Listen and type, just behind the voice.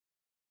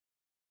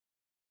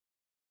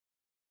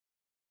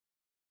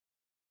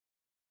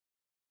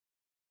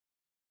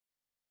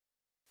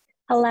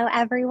Hello,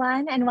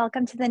 everyone, and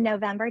welcome to the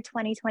November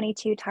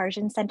 2022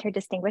 Tarjan Center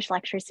Distinguished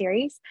Lecture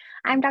Series.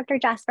 I'm Dr.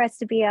 Jasper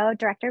Estebio,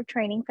 Director of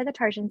Training for the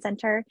Tarjan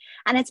Center,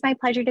 and it's my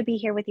pleasure to be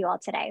here with you all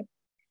today.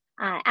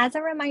 As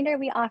a reminder,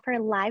 we offer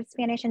live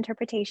Spanish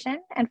interpretation,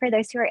 and for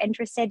those who are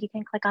interested, you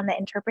can click on the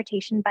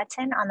interpretation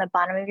button on the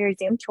bottom of your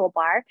Zoom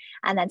toolbar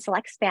and then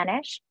select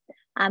Spanish.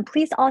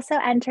 Please also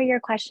enter your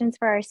questions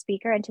for our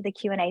speaker into the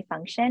Q&A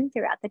function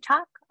throughout the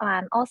talk,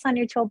 also on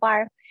your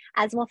toolbar,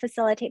 as we'll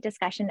facilitate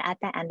discussion at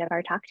the end of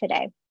our talk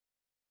today.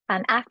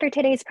 After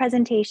today's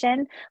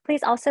presentation,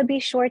 please also be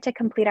sure to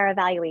complete our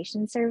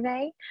evaluation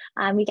survey.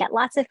 We get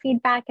lots of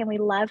feedback and we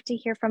love to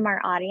hear from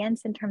our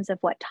audience in terms of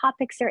what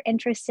topics they're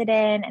interested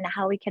in and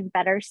how we can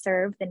better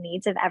serve the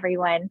needs of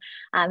everyone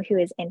who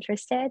is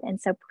interested. And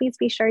so please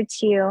be sure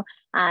to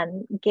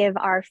give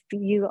our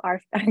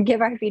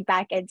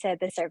feedback into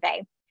the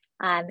survey.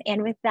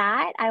 And with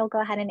that, I will go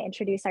ahead and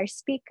introduce our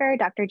speaker,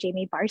 Dr.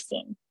 Jamie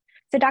Barstein.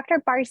 So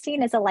Dr.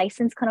 Barstein is a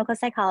licensed clinical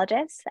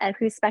psychologist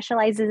who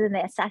specializes in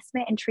the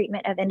assessment and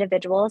treatment of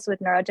individuals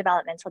with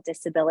neurodevelopmental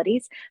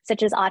disabilities,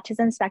 such as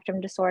autism spectrum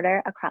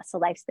disorder across the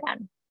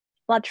lifespan.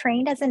 While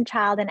trained as a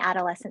child and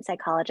adolescent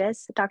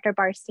psychologist, Dr.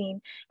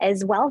 Barstein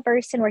is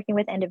well-versed in working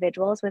with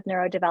individuals with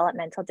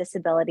neurodevelopmental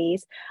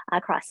disabilities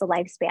across the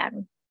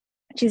lifespan.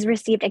 She's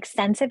received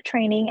extensive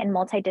training in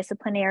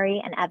multidisciplinary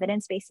and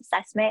evidence-based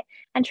assessment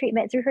and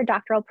treatment through her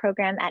doctoral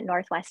program at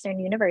Northwestern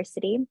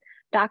University,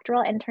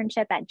 doctoral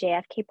internship at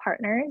JFK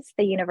Partners,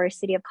 the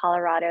University of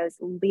Colorado's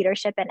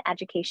Leadership in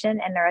Education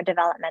and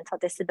Neurodevelopmental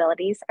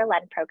Disabilities, or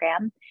LEN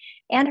program,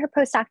 and her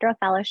postdoctoral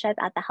fellowship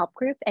at the Help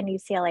Group and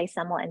UCLA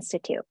Semel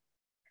Institute.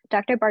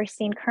 Dr.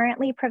 Barstein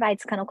currently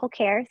provides clinical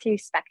care through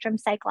Spectrum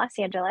Psych Los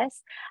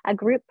Angeles, a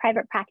group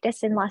private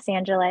practice in Los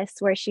Angeles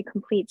where she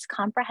completes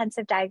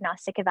comprehensive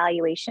diagnostic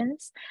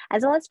evaluations,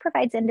 as well as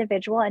provides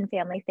individual and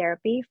family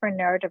therapy for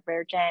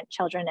neurodivergent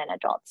children and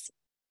adults.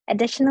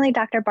 Additionally,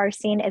 Dr.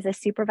 Barstein is a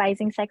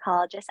supervising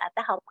psychologist at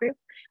the Help Group,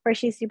 where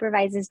she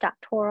supervises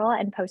doctoral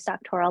and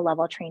postdoctoral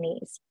level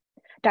trainees.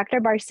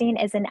 Dr.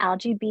 Barstein is an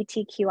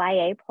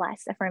LGBTQIA+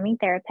 affirming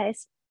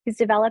therapist who's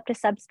developed a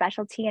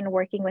subspecialty in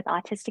working with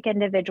autistic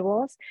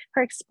individuals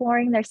for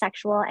exploring their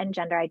sexual and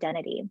gender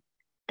identity.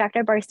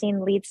 Dr.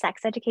 Barstein leads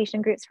sex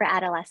education groups for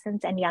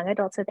adolescents and young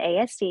adults with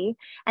ASD,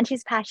 and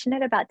she's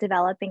passionate about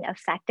developing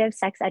effective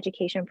sex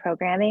education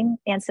programming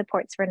and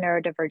supports for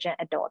neurodivergent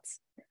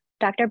adults.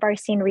 Dr.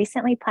 Barstein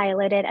recently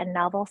piloted a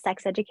novel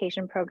sex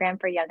education program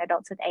for young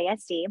adults with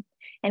ASD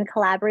in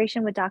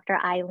collaboration with Dr.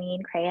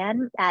 Eileen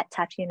Crahan at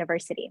Tufts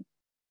University.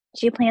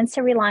 She plans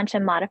to relaunch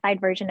a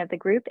modified version of the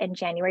group in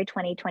January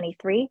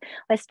 2023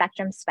 with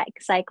Spectrum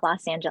Psych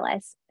Los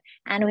Angeles.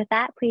 And with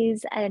that,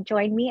 please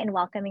join me in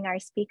welcoming our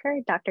speaker,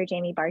 Dr.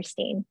 Jamie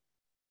Barstein.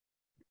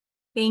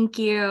 Thank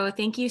you.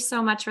 Thank you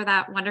so much for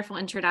that wonderful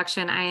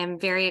introduction. I am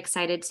very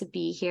excited to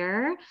be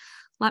here.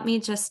 Let me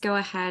just go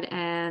ahead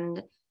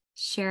and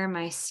share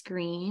my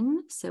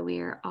screen so we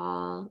are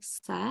all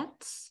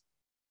set.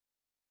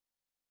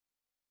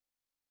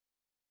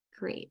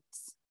 Great.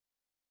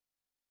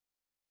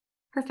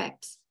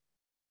 Perfect.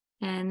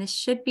 And this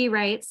should be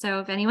right. So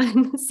if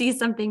anyone sees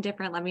something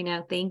different, let me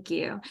know. Thank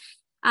you.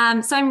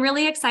 So I'm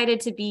really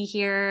excited to be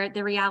here.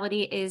 The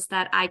reality is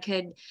that I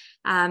could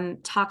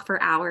talk for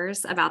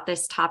hours about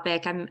this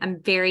topic.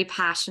 I'm very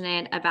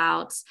passionate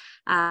about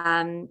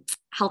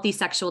healthy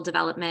sexual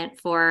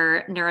development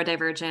for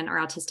neurodivergent or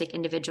autistic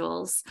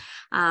individuals.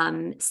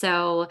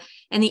 So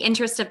in the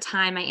interest of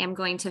time, I am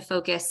going to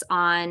focus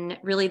on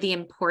really the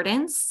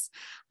importance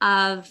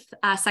of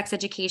sex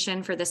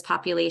education for this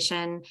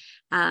population.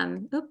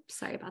 Oops,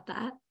 sorry about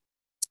that.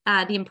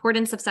 The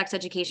importance of sex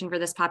education for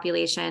this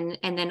population,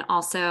 and then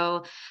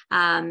also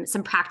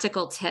some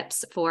practical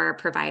tips for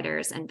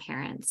providers and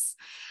parents.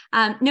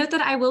 Note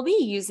that I will be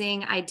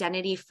using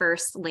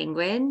identity-first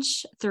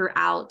language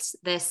throughout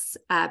this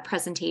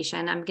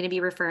presentation. I'm going to be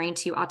referring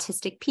to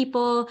autistic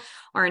people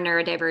or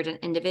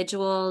neurodivergent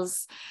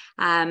individuals.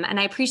 And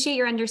I appreciate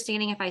your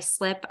understanding if I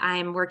slip.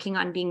 I'm working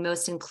on being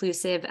most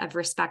inclusive of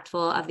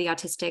respectful of the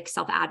autistic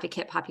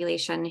self-advocate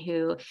population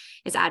who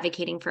is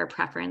advocating for a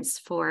preference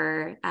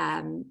for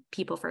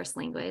people-first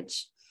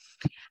language.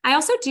 I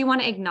also do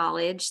want to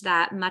acknowledge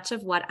that much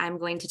of what I'm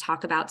going to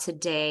talk about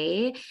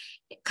today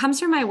comes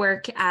from my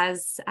work,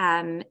 as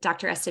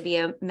Dr.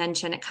 Estebio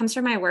mentioned. It comes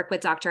from my work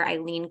with Dr.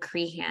 Eileen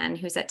Crahan,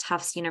 who's at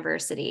Tufts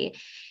University.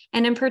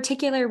 And in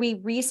particular, we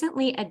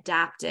recently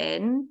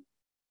adapted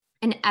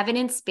an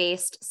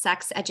evidence-based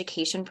sex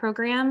education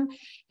program.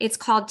 It's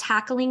called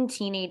Tackling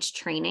Teenage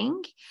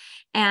Training.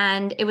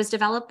 And it was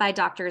developed by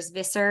Drs.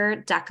 Visser,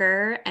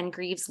 Decker, and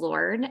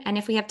Greaves-Lord. And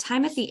if we have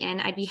time at the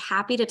end, I'd be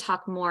happy to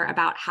talk more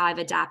about how I've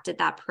adapted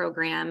that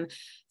program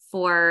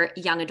for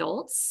young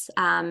adults.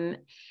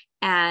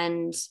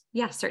 And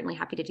yeah, certainly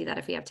happy to do that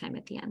if we have time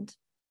at the end.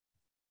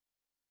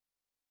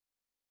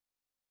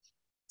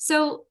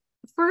 So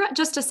for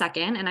just a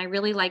second, and I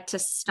really like to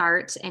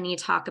start any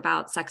talk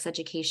about sex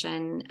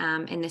education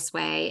in this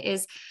way,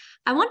 is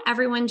I want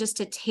everyone just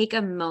to take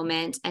a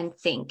moment and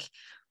think,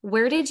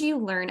 where did you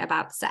learn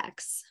about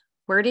sex?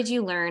 where did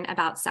you learn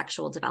about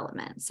sexual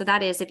development? So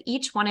that is, if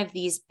each one of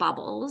these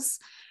bubbles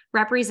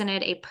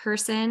represented a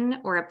person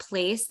or a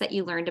place that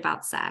you learned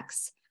about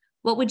sex,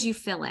 what would you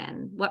fill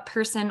in? What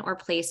person or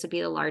place would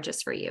be the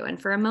largest for you?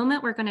 And for a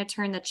moment, we're going to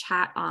turn the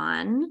chat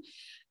on,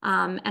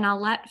 and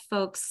I'll let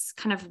folks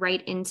kind of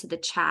write into the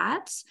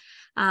chat.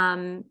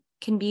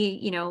 Can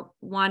be,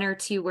 1 or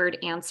 2 word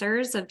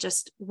answers of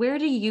just, where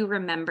do you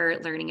remember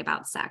learning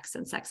about sex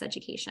and sex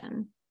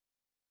education?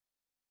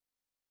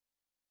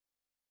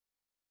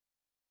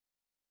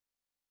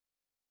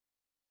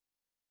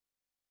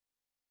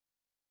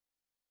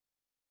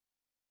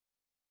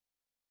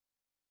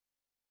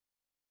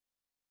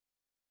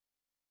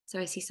 So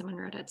I see someone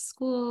wrote at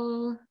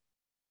school.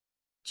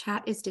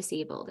 Chat is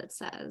disabled, it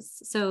says.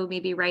 So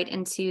maybe write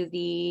into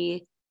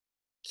the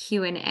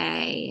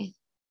Q&A.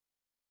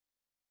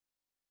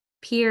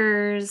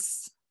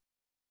 Peers,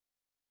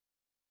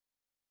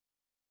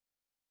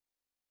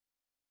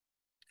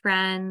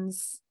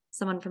 friends,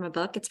 someone from a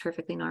book, it's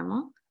perfectly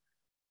normal.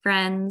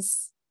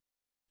 Friends,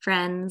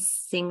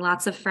 seeing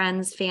lots of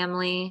friends,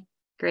 family,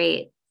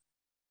 great.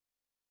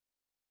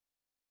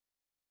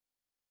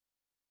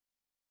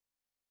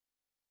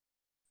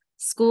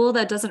 School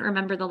that doesn't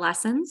remember the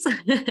lessons.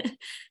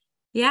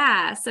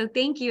 Yeah, so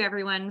thank you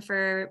everyone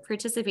for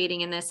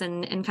participating in this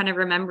and kind of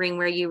remembering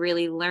where you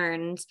really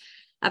learned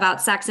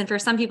about sex. And for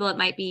some people, it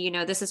might be,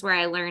 this is where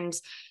I learned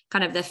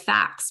kind of the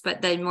facts,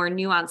 but the more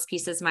nuanced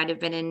pieces might have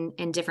been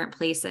in different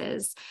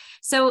places.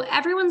 So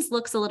everyone's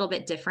looks a little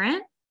bit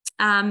different.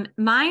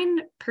 Mine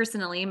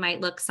personally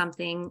might look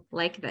something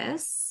like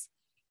this.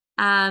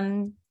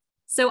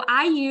 So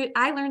I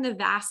learned the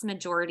vast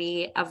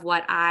majority of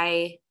what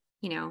I,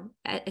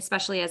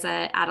 especially as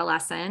an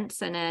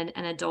adolescent and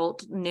an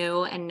adult,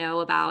 know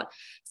about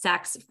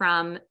sex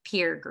from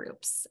peer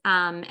groups.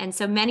 And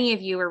so many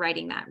of you are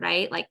writing that,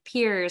 right? Like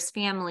peers,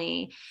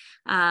 family,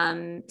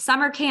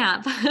 summer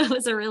camp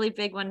was a really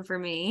big one for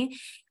me,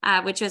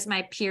 which was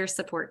my peer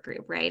support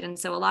group, right? And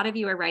so a lot of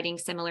you are writing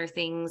similar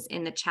things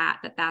in the chat,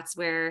 that's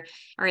where,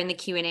 or in the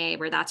Q&A,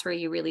 where that's where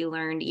you really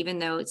learned, even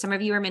though some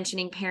of you are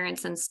mentioning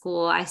parents and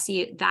school. I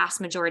see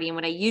vast majority, and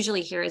what I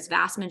usually hear is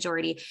vast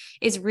majority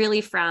is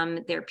really from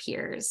their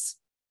peers.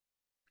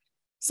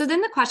 So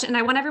then the question, and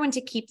I want everyone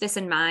to keep this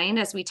in mind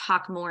as we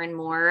talk more and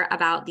more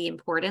about the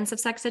importance of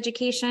sex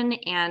education,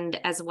 and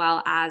as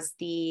well as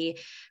the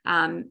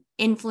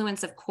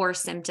influence of core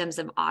symptoms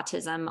of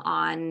autism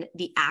on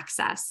the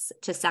access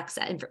to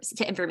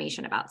to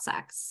information about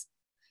sex.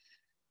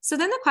 So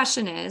then the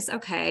question is,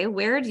 okay,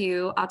 where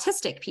do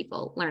autistic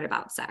people learn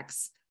about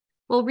sex?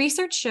 Well,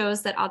 research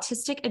shows that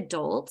autistic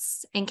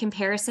adults, in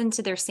comparison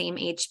to their same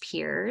age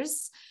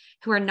peers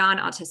who are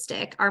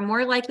non-autistic, are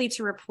more likely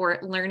to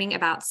report learning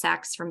about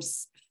sex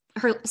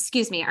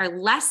are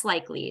less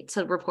likely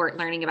to report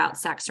learning about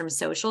sex from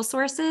social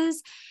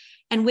sources.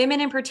 And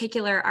women in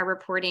particular are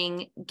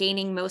reporting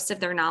gaining most of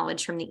their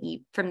knowledge from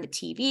the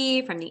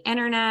TV, from the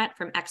internet,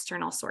 from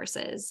external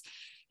sources.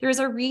 There was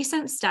a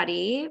recent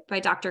study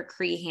by Dr.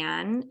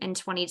 Crehan in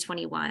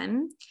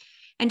 2021,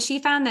 and she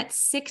found that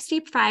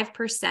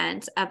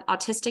 65% of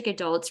autistic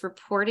adults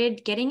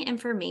reported getting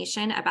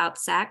information about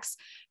sex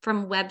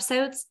from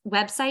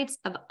websites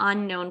of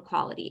unknown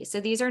quality. So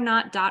these are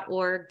not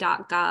 .org,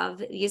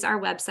 .gov. These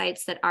are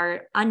websites that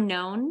are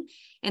unknown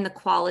in the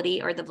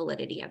quality or the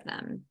validity of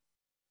them.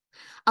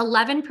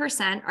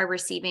 11% are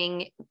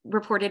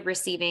reported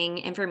receiving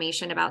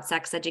information about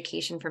sex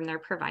education from their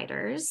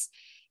providers,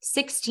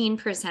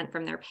 16%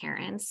 from their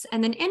parents.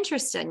 And then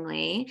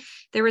interestingly,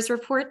 there was a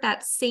report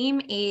that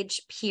same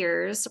age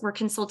peers were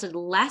consulted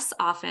less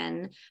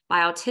often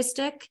by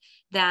autistic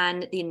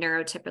than the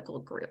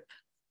neurotypical group.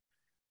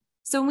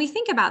 So when we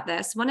think about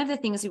this, one of the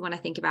things we want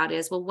to think about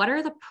is, well, what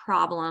are the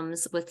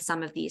problems with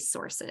some of these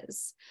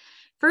sources?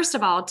 First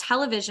of all,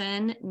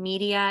 television,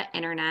 media,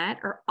 internet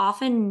are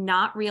often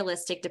not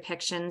realistic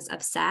depictions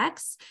of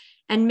sex,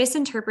 and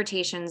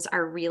misinterpretations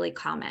are really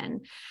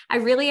common. I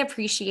really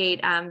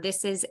appreciate,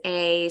 this is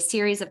a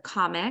series of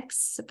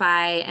comics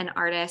by an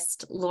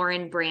artist,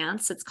 Lauren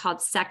Brantz. It's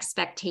called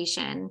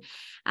Sexpectation.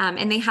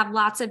 And they have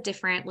lots of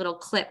different little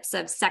clips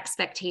of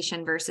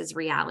sexpectation versus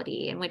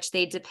reality, in which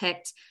they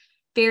depict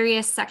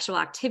various sexual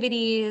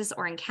activities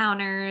or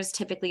encounters,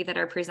 typically that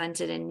are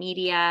presented in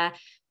media,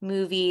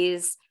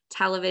 movies,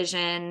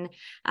 television,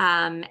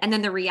 and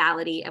then the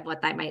reality of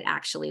what that might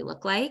actually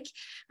look like.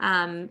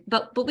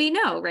 But we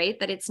know, right,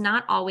 that it's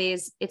not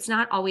always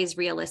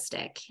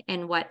realistic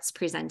in what's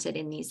presented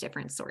in these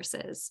different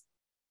sources.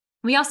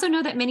 We also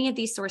know that many of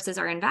these sources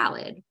are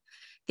invalid.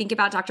 Think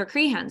about Dr.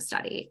 Crehan's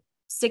study.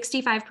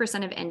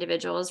 65% of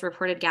individuals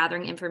reported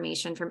gathering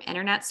information from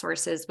internet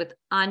sources with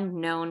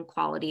unknown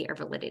quality or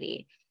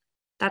validity.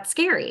 That's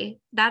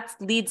scary. That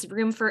leaves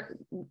room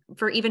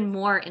for even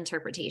more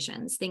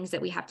interpretations, things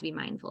that we have to be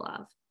mindful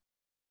of.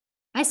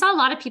 I saw a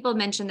lot of people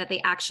mention that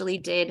they actually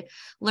did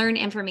learn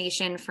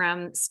information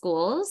from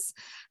schools,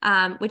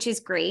 which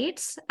is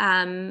great.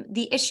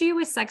 The issue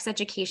with sex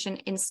education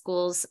in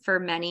schools for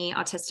many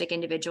autistic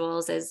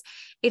individuals is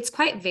it's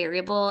quite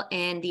variable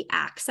in the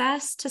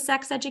access to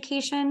sex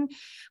education.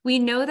 We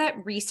know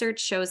that research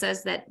shows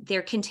us that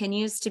there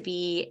continues to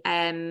be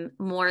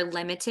more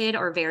limited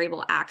or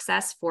variable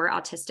access for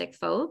autistic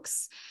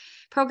folks.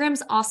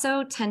 Programs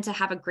also tend to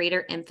have a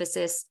greater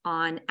emphasis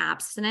on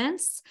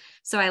abstinence.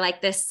 So I like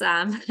this,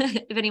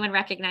 if anyone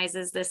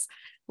recognizes this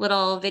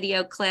little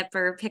video clip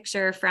or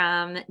picture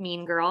from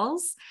Mean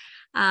Girls.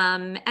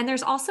 And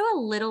there's also a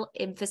little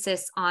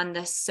emphasis on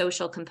the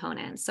social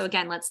component. So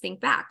again, let's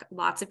think back.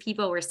 Lots of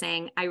people were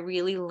saying, I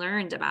really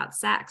learned about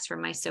sex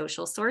from my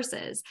social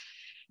sources.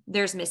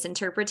 There's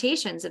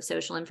misinterpretations of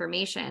social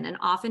information, and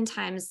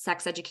oftentimes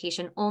sex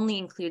education only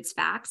includes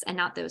facts and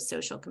not those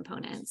social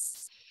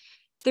components.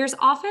 There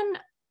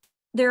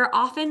are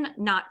often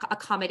not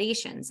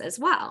accommodations as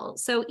well.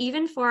 So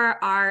even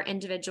for our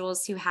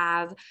individuals who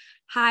have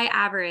high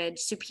average,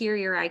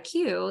 superior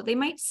IQ, they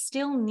might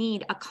still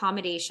need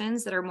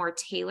accommodations that are more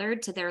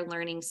tailored to their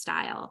learning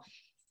style.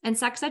 And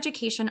sex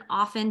education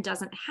often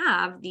doesn't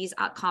have these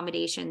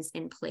accommodations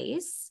in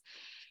place.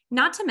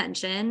 Not to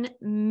mention,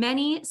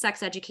 many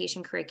sex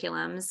education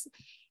curriculums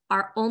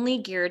are only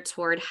geared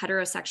toward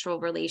heterosexual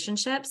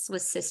relationships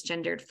with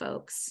cisgendered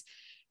folks.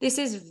 This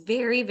is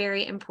very,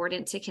 very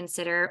important to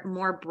consider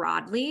more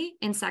broadly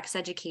in sex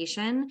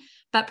education,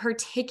 but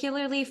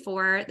particularly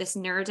for this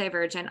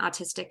neurodivergent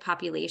autistic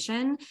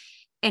population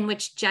in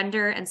which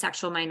gender and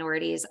sexual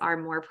minorities are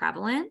more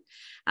prevalent.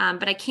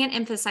 But I can't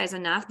emphasize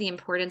enough the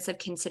importance of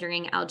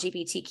considering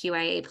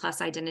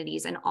LGBTQIA+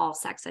 identities in all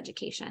sex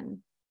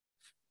education.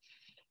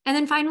 And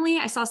then finally,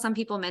 I saw some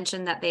people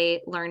mention that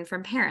they learn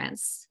from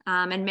parents.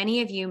 And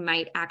many of you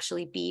might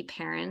actually be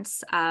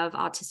parents of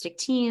autistic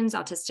teens,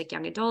 autistic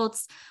young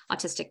adults,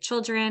 autistic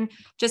children,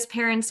 just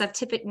parents of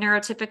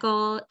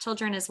neurotypical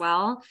children as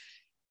well.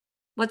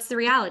 What's the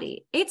reality?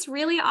 It's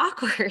really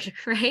awkward,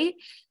 right?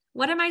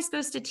 What am I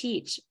supposed to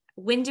teach?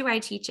 When do I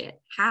teach it?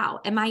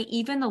 How? Am I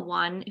even the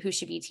one who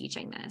should be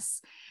teaching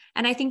this?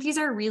 And I think these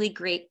are really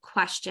great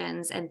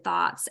questions and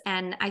thoughts.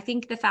 And I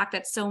think the fact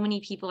that so many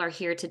people are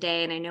here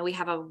today, and I know we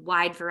have a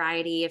wide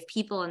variety of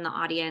people in the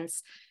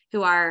audience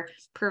who are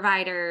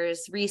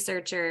providers,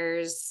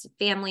 researchers,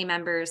 family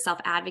members,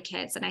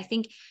 self-advocates. And I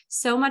think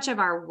so much of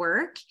our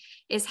work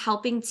is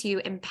helping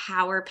to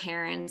empower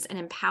parents and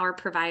empower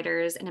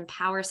providers and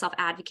empower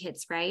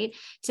self-advocates, right?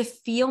 To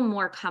feel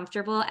more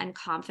comfortable and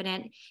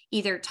confident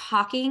either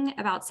talking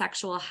about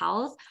sexual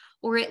health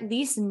or at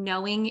least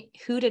knowing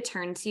who to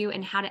turn to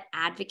and how to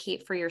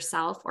advocate for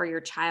yourself or your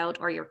child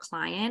or your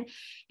client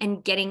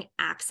and getting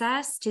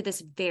access to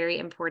this very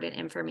important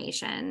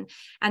information.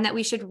 And that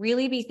we should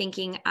really be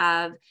thinking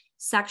of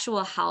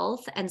sexual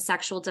health and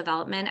sexual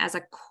development as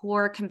a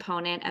core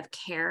component of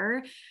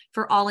care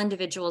for all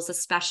individuals,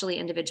 especially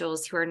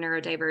individuals who are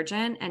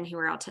neurodivergent and who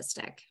are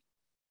autistic.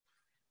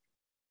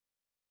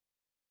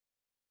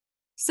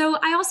 So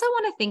I also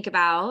want to think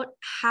about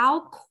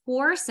how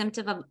core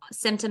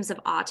symptoms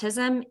of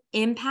autism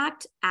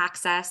impact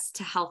access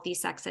to healthy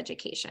sex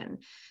education.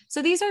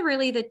 So these are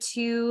really the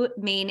two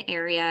main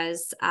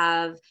areas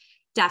of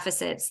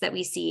deficits that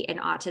we see in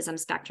autism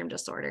spectrum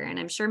disorder. And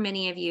I'm sure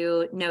many of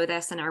you know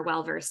this and are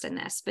well-versed in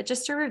this, but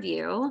just to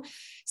review,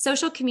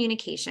 social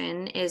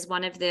communication is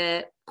one of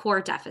the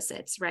core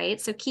deficits, right?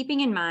 So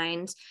keeping in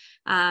mind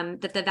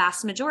that the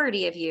vast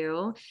majority of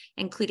you,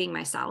 including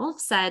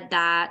myself, said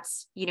that,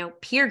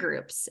 peer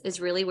groups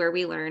is really where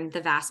we learn the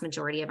vast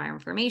majority of our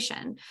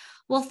information.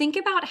 Well, think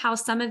about how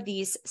some of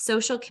these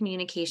social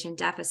communication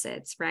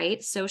deficits,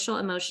 right? Social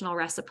emotional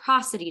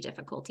reciprocity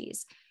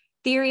difficulties,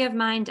 theory of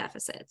mind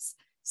deficits,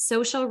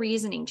 social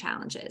reasoning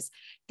challenges.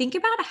 Think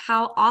about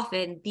how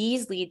often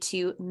these lead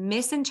to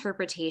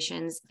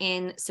misinterpretations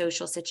in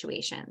social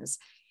situations.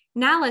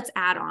 Now let's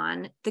add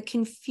on the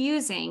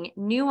confusing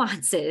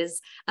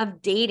nuances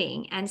of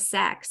dating and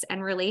sex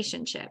and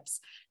relationships.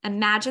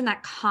 Imagine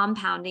that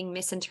compounding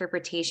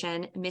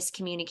misinterpretation,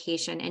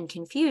 miscommunication, and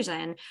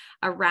confusion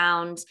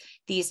around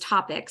these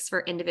topics for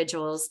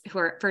individuals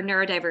for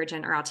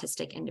neurodivergent or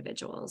autistic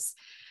individuals.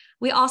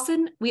 We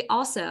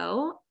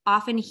also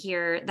often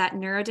hear that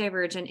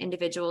neurodivergent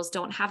individuals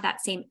don't have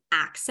that same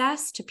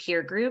access to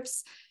peer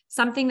groups,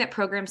 something that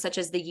programs such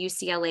as the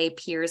UCLA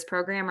Peers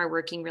program are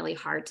working really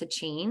hard to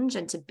change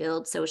and to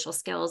build social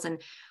skills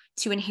and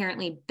to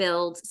inherently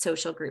build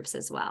social groups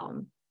as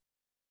well.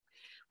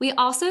 We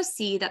also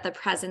see that the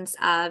presence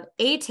of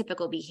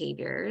atypical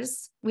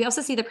behaviors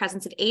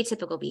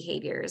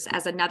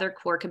as another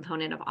core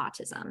component of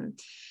autism.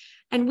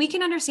 And we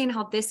can understand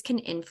how this can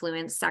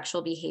influence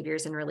sexual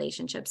behaviors and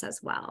relationships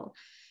as well.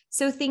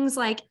 So things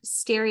like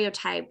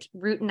stereotyped,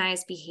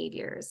 routinized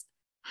behaviors,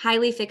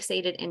 highly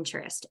fixated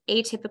interest,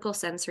 atypical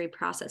sensory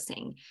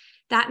processing,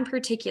 that in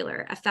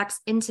particular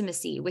affects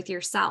intimacy with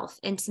yourself,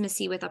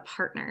 intimacy with a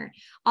partner.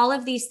 All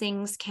of these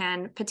things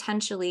can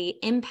potentially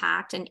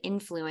impact and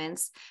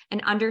influence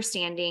an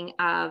understanding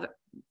of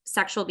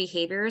sexual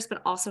behaviors,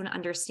 but also an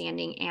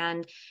understanding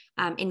and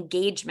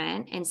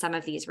engagement in some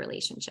of these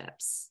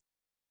relationships.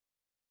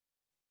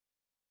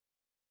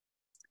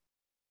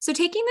 So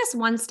taking this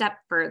one step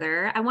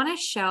further, I want to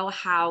show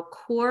how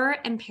core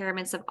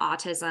impairments of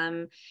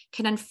autism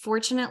can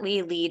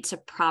unfortunately lead to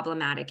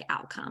problematic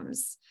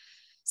outcomes.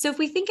 So if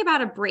we think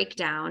about a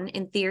breakdown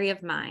in theory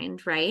of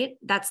mind, right,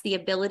 that's the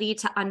ability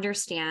to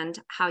understand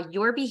how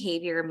your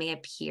behavior may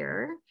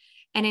appear.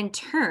 And in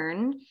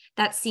turn,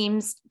 that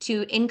seems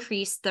to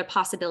increase the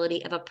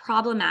possibility of a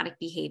problematic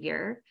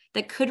behavior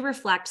that could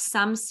reflect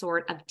some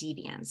sort of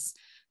deviance.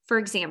 For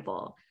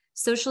example,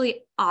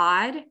 socially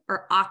odd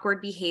or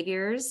awkward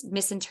behaviors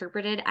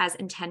misinterpreted as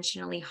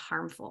intentionally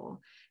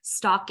harmful,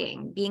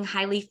 stalking, being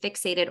highly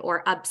fixated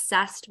or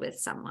obsessed with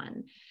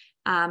someone,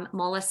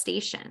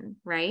 molestation,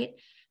 right?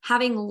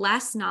 Having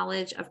less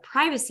knowledge of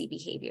privacy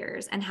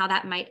behaviors and how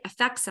that might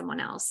affect someone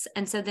else.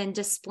 And so then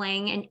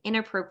displaying an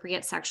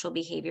inappropriate sexual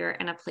behavior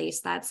in a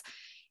place that's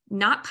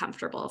not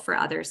comfortable for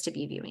others to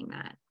be viewing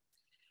that.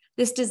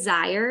 This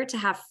desire to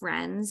have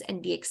friends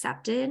and be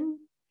accepted,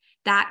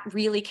 that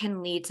really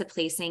can lead to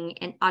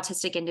placing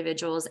autistic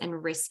individuals in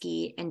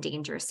risky and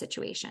dangerous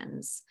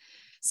situations.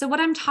 So what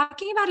I'm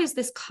talking about is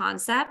this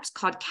concept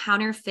called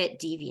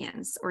counterfeit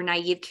deviance or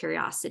naive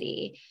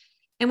curiosity,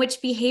 in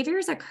which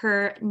behaviors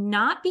occur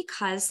not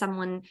because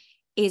someone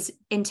is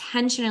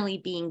intentionally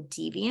being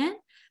deviant,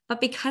 but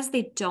because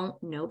they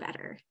don't know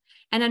better.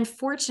 And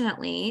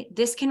unfortunately,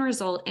 this can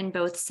result in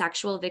both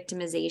sexual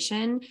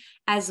victimization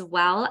as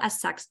well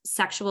as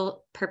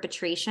sexual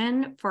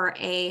perpetration for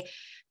a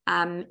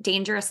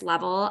dangerous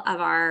level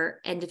of our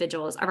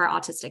individuals, of our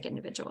autistic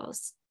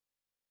individuals.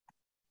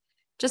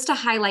 Just to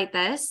highlight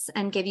this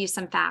and give you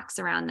some facts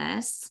around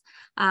this,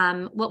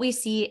 what we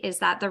see is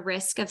that the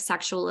risk of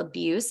sexual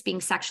abuse,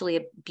 being sexually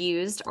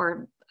abused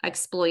or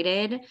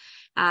exploited,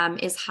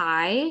 is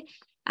high.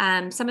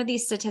 Some of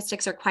these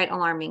statistics are quite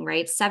alarming,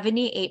 right?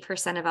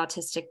 78% of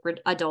autistic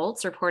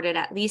adults reported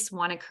at least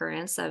one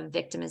occurrence of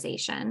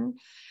victimization.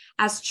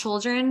 As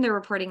children, they're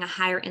reporting a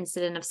higher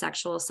incidence of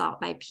sexual assault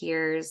by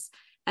peers.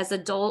 As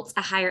adults,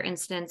 a higher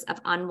incidence of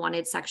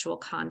unwanted sexual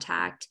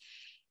contact.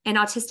 And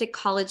autistic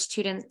college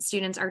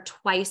students are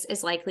twice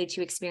as likely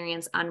to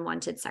experience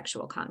unwanted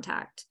sexual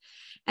contact.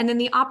 And then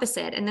the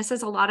opposite, and this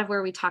is a lot of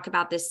where we talk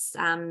about this,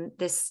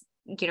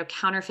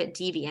 counterfeit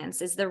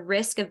deviance, is the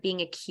risk of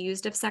being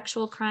accused of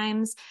sexual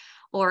crimes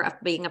or of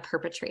being a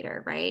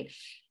perpetrator, right?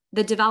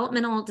 The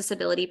developmental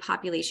disability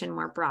population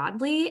more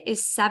broadly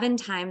is 7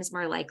 times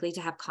more likely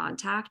to have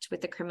contact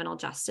with the criminal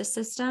justice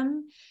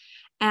system.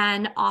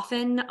 And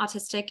often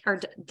autistic or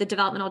the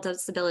developmental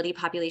disability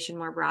population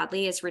more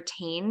broadly is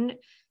retained,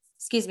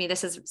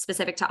 this is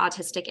specific to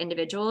autistic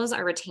individuals,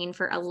 are retained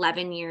for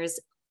 11 years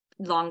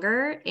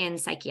longer in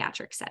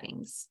psychiatric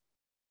settings.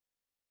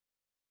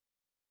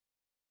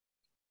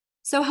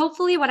 So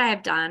hopefully what I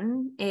have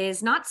done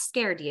is not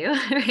scared you,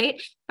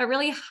 right, but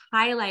really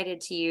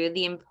highlighted to you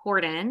the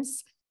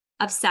importance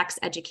of sex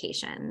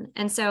education.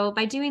 And so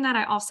by doing that,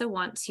 I also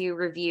want to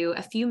review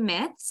a few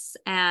myths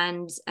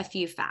and a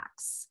few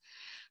facts.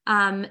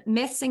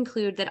 Myths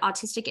include that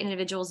autistic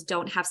individuals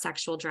don't have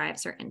sexual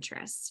drives or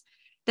interests,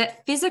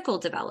 that physical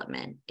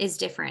development is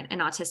different in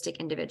autistic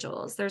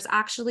individuals. There's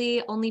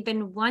actually only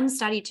been one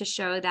study to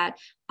show that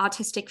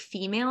autistic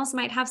females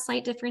might have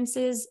slight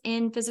differences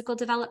in physical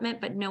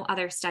development, but no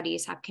other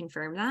studies have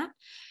confirmed that.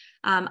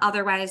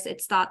 Otherwise,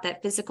 it's thought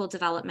that physical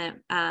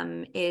development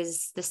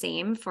is the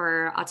same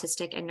for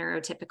autistic and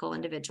neurotypical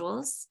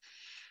individuals.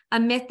 A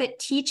myth that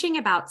teaching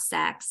about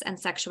sex and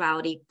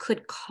sexuality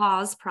could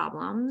cause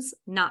problems,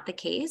 not the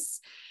case,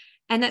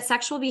 and that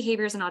sexual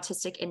behaviors in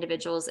autistic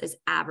individuals is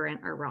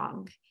aberrant or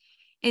wrong.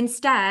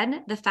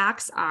 Instead, the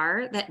facts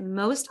are that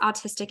most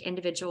autistic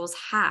individuals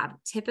have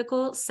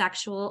typical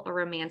sexual or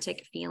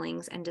romantic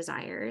feelings and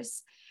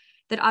desires,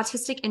 that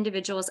autistic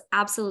individuals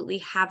absolutely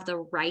have the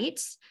right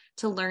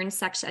to learn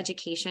sex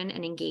education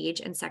and engage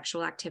in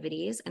sexual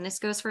activities. And this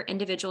goes for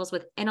individuals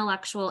with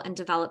intellectual and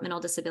developmental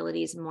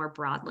disabilities more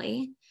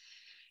broadly.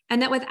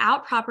 And that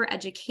without proper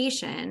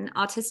education,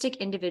 autistic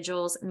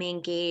individuals may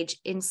engage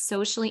in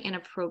socially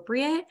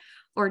inappropriate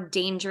or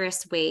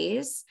dangerous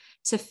ways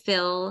to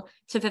fulfill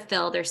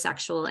their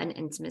sexual and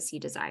intimacy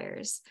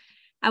desires.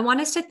 I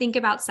want us to think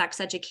about sex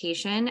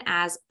education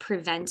as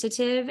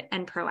preventative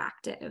and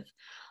proactive.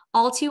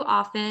 All too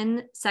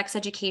often, sex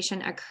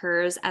education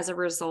occurs as a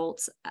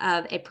result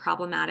of a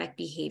problematic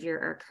behavior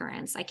or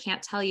occurrence. I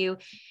can't tell you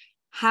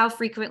how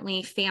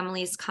frequently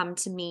families come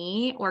to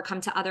me or come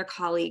to other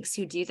colleagues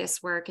who do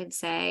this work and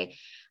say,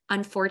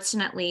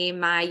 unfortunately,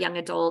 my young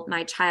adult,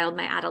 my child,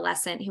 my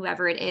adolescent,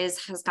 whoever it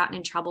is, has gotten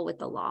in trouble with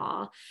the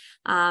law.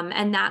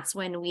 And that's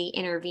when we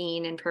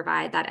intervene and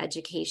provide that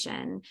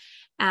education.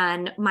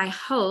 And my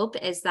hope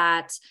is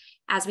that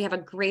as we have a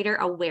greater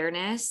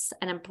awareness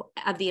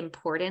of the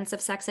importance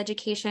of sex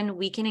education,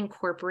 we can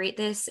incorporate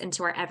this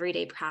into our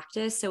everyday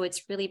practice. So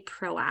it's really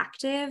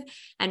proactive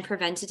and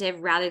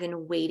preventative rather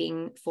than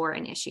waiting for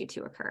an issue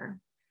to occur.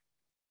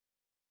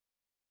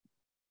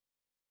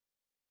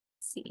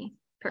 Let's see,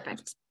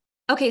 perfect.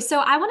 Okay, so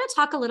I want to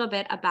talk a little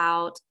bit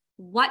about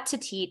what to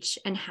teach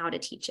and how to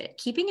teach it,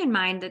 keeping in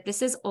mind that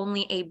this is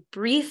only a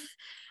brief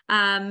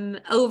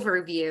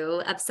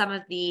overview of some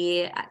of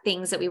the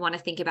things that we want to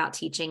think about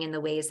teaching and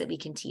the ways that we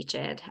can teach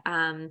it.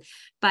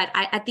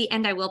 At the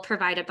end, I will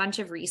provide a bunch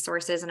of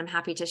resources, and I'm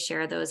happy to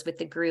share those with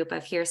the group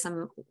of here's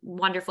some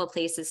wonderful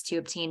places to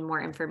obtain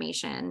more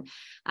information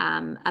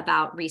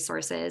about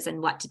resources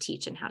and what to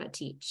teach and how to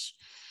teach.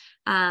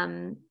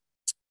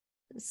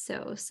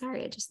 So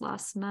sorry, I just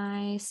lost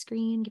my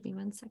screen. Give me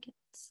 1 second.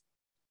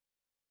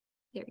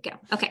 There we go.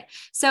 Okay.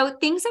 So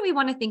things that we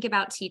want to think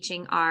about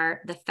teaching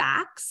are the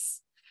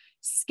facts,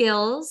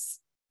 skills,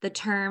 the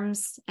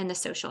terms, and the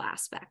social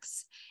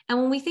aspects.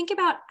 And when we think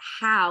about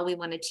how we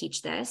want to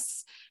teach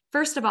this,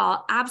 first of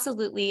all,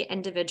 absolutely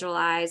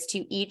individualize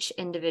to each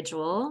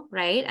individual,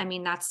 right? I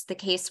mean, that's the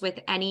case with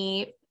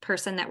any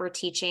person that we're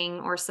teaching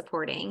or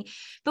supporting.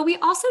 But we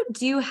also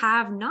do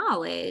have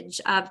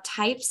knowledge of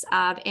types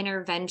of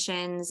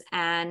interventions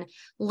and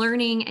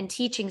learning and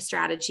teaching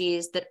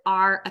strategies that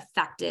are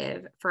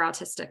effective for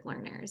autistic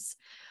learners.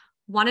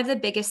 One of the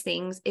biggest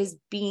things is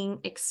being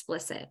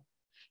explicit.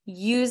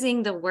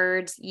 Using the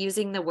words,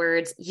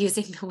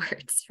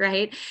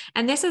 right?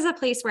 And this is a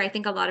place where I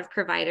think a lot of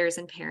providers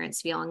and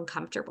parents feel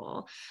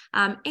uncomfortable.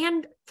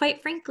 And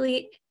quite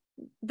frankly,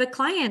 the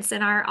clients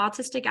and our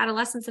autistic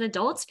adolescents and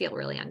adults feel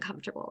really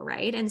uncomfortable,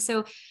 right? And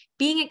so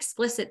being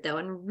explicit though,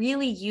 and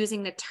really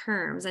using the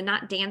terms and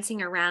not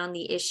dancing around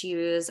the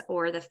issues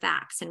or the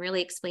facts, and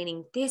really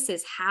explaining this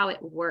is how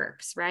it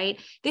works,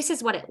 right? This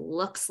is what it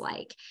looks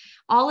like.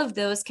 All of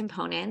those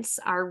components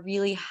are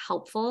really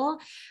helpful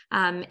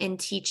in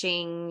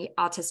teaching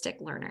autistic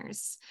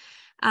learners.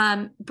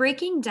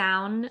 Breaking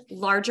down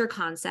larger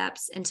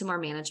concepts into more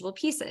manageable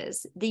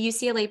pieces. The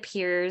UCLA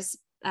Peers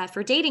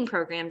for Dating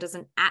program does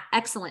an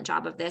excellent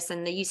job of this,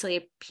 and the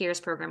UCLA Peers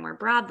program more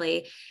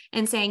broadly,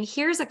 and saying,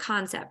 here's a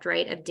concept,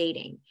 right, of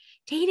dating.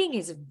 Dating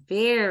is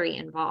very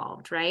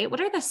involved, right?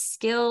 What are the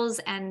skills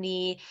and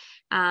the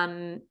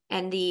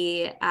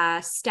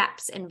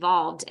steps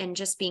involved in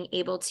just being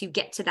able to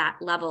get to that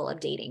level of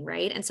dating,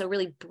 right? And so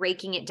really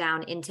breaking it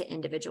down into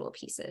individual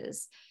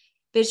pieces.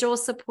 Visual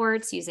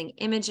supports, using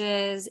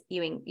images,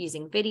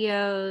 using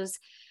videos,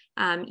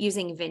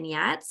 using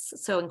vignettes,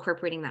 so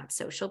incorporating that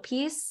social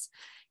piece,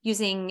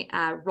 using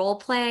role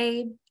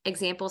play,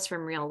 examples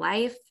from real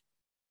life.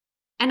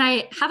 And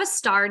I have a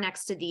star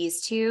next to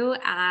these two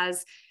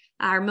as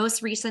our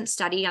most recent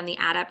study on the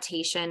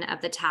adaptation of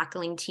the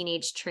Tackling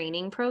Teenage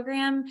Training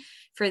program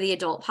for the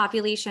adult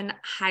population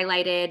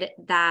highlighted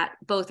that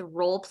both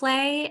role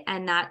play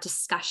and that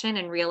discussion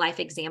and real life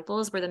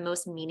examples were the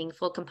most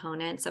meaningful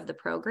components of the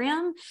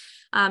program.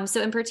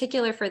 So in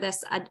particular for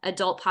this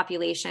adult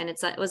population,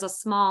 it was a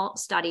small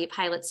study,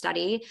 pilot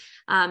study,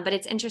 but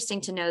it's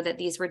interesting to know that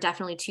these were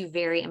definitely two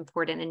very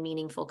important and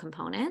meaningful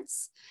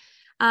components.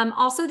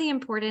 Also the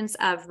importance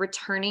of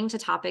returning to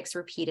topics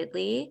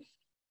repeatedly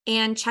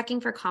and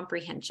checking for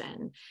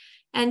comprehension.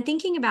 And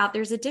thinking about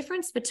there's a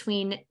difference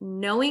between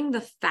knowing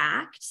the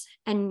fact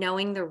and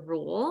knowing the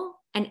rule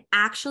and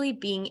actually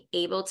being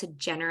able to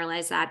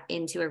generalize that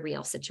into a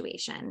real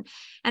situation.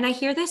 And I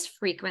hear this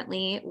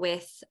frequently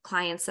with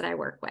clients that I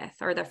work with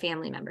or their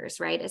family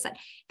members, right? Is that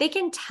they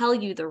can tell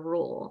you the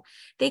rule.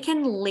 They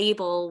can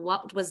label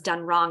what was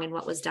done wrong and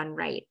what was done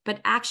right,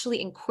 but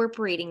actually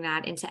incorporating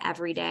that into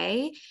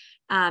everyday,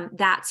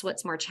 that's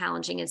what's more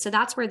challenging. And so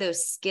that's where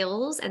those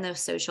skills and those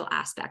social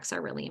aspects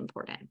are really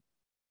important.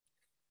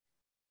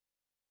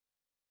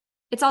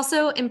 It's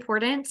also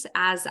important,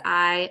 as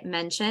I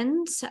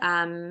mentioned,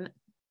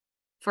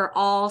 for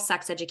all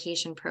sex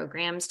education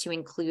programs to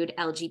include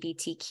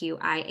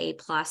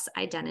LGBTQIA+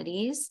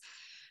 identities,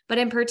 but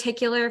in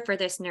particular for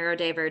this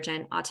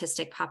neurodivergent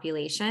autistic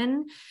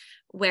population,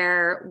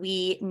 where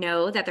we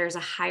know that there's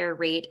a higher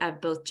rate of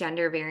both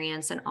gender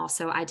variance and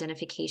also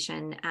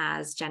identification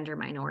as gender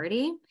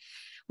minority.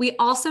 We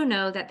also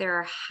know that there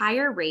are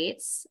higher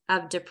rates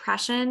of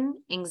depression,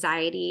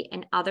 anxiety,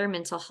 and other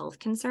mental health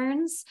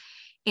concerns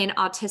in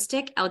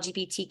autistic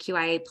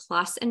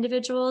LGBTQIA+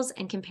 individuals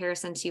in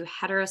comparison to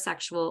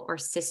heterosexual or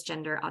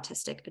cisgender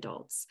autistic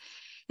adults.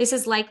 This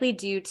is likely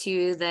due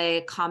to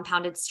the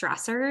compounded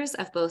stressors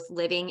of both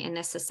living in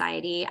this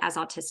society as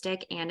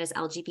autistic and as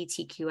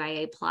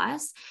LGBTQIA+,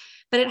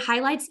 but it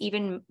highlights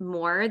even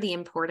more the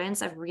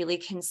importance of really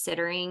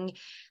considering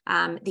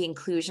the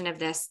inclusion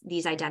of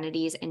these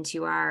identities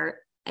into our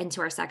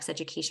sex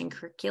education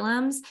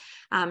curriculums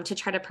to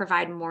try to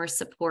provide more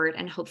support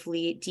and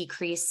hopefully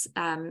decrease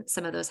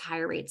some of those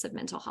higher rates of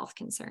mental health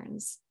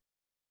concerns.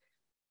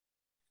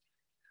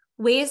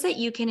 Ways that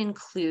you can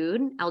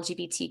include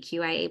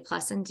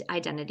LGBTQIA+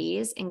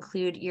 identities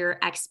include your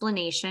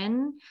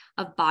explanation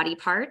of body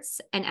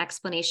parts and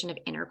explanation of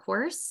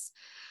intercourse.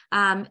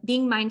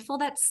 Being mindful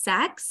that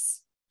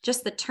sex,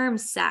 just the term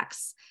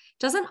sex,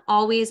 doesn't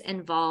always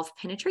involve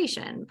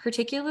penetration,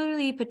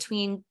 particularly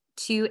between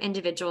two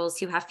individuals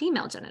who have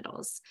female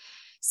genitals.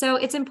 So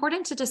it's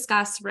important to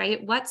discuss,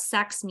 right, what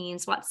sex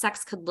means, what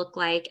sex could look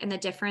like, and the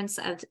difference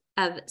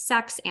of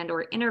sex and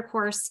or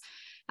intercourse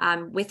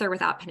with or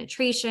without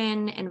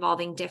penetration,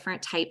 involving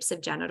different types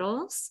of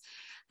genitals,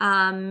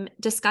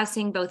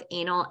 discussing both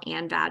anal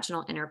and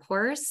vaginal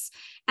intercourse.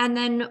 And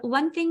then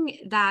one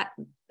thing that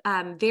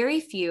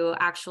very few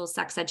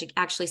sex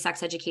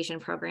education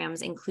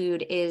programs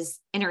include is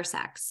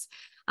intersex.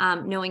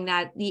 Knowing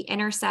that the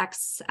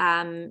intersex,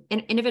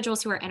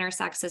 individuals who are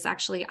intersex is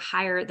actually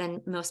higher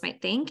than most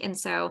might think. And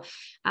so,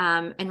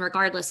 and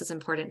regardless, is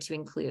important to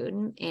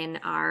include in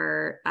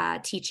our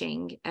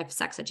teaching of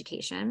sex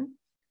education.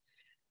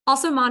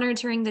 Also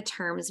monitoring the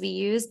terms we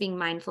use, being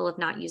mindful of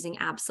not using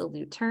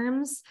absolute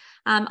terms.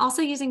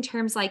 Also using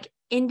terms like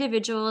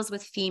individuals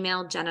with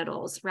female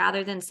genitals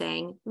rather than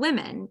saying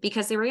women,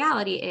 because the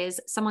reality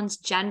is someone's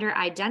gender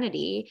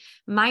identity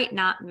might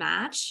not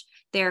match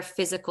their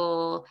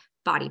physical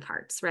body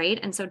parts, right?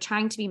 And so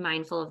trying to be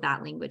mindful of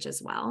that language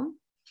as well.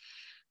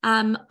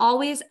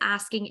 Always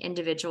asking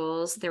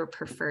individuals their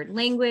preferred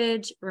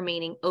language,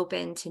 remaining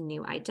open to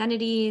new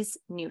identities,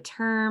 new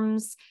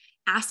terms,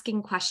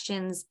 asking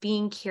questions,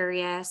 being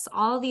curious,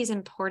 all these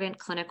important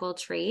clinical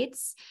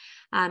traits,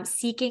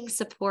 seeking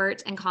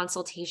support and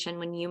consultation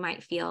when you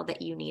might feel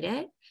that you need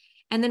it.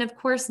 And then, of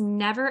course,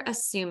 never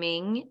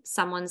assuming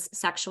someone's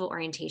sexual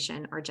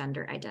orientation or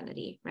gender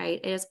identity, right?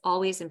 It is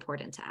always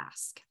important to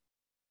ask.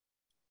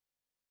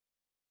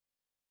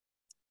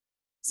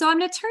 So I'm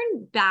going to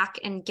turn back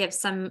and give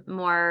some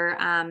more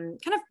kind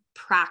of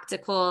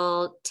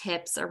practical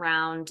tips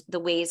around the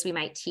ways we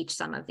might teach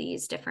some of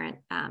these different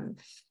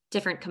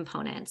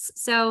components.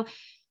 So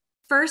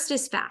first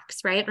is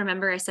facts, right?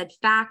 Remember I said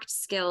fact,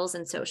 skills,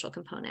 and social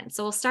components.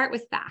 So we'll start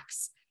with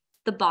facts.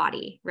 The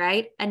body,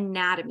 right?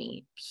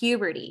 Anatomy,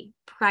 puberty,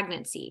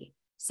 pregnancy,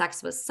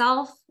 sex with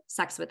self,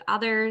 sex with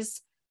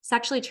others,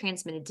 sexually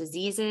transmitted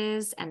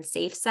diseases, and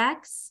safe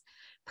sex,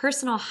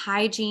 personal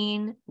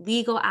hygiene,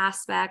 legal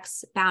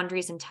aspects,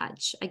 boundaries, and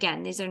touch.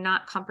 Again, these are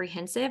not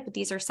comprehensive, but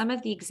these are some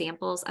of the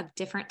examples of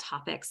different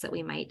topics that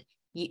we might,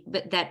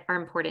 that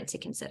are important to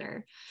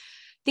consider.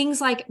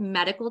 Things like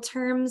medical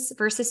terms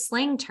versus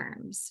slang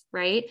terms,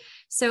 right?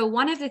 So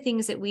one of the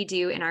things that we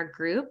do in our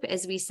group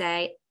is we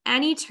say,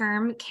 any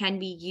term can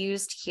be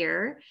used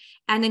here,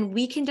 and then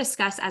we can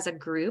discuss as a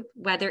group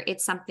whether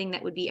it's something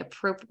that would be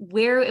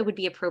where it would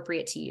be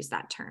appropriate to use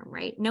that term,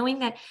 right? Knowing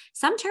that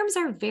some terms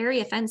are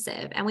very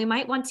offensive and we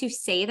might want to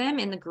say them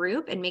in the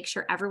group and make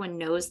sure everyone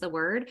knows the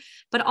word,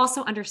 but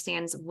also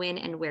understands when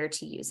and where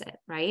to use it,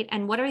 right?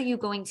 And what are you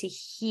going to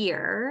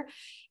hear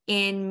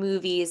in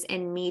movies,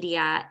 in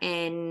media,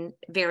 in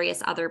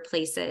various other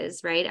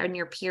places, right? Or in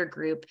your peer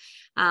group.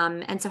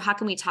 And so how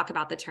can we talk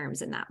about the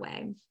terms in that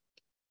way?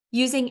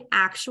 Using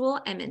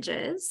actual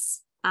images.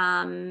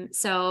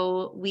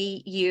 So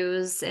we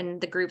use, in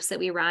the groups that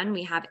we run,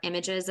 we have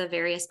images of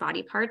various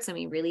body parts and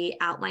we really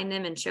outline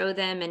them and show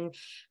them. And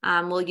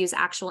we'll use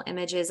actual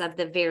images of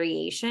the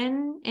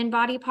variation in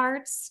body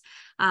parts,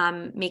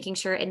 making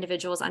sure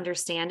individuals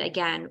understand,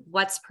 again,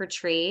 what's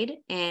portrayed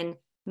in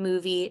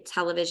movie,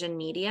 television,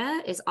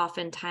 media is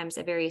oftentimes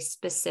a very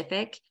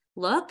specific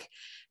look,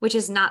 which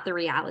is not the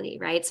reality,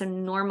 right? So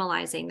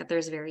normalizing that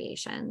there's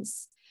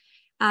variations.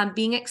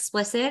 Being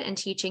explicit and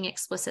teaching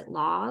explicit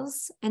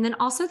laws. And then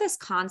also this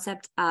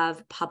concept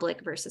of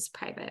public versus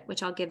private,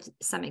 which I'll give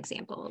some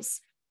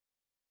examples.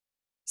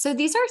 So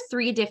these are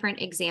 3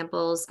 different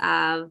examples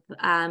of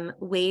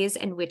ways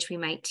in which we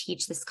might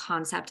teach this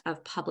concept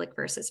of public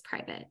versus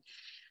private.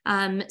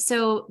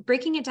 So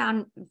breaking it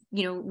down,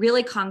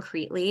 really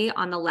concretely,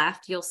 on the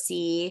left, you'll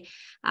see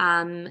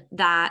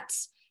that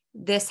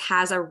this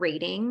has a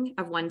rating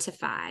of 1 to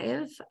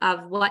 5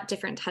 of what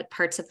different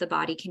parts of the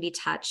body can be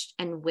touched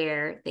and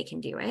where they can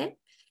do it.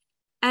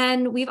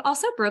 And we've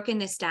also broken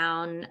this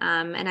down,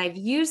 and I've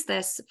used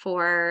this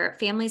for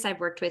families I've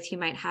worked with who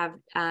might have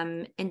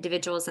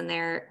individuals in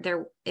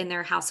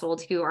their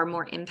household who are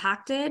more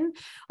impacted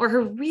or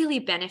who really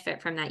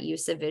benefit from that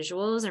use of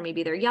visuals, or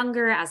maybe they're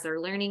younger as they're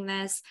learning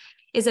this,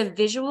 is a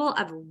visual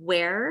of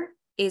where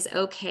is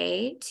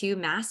okay to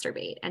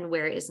masturbate and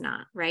where is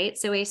not, right?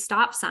 So a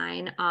stop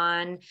sign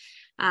on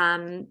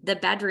the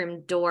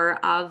bedroom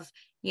door of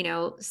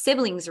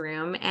siblings'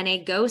 room and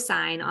a go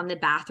sign on the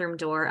bathroom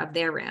door of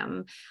their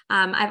room.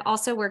 I've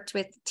also worked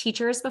with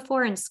teachers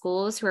before in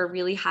schools who are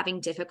really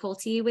having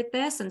difficulty with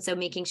this. And so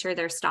making sure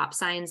there's stop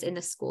signs in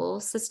the school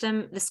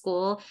system, the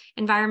school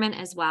environment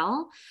as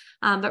well.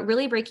 But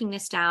really breaking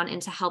this down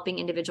into helping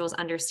individuals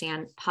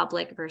understand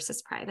public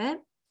versus private.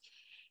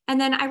 And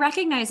then I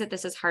recognize that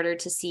this is harder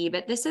to see,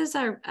 but this is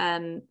a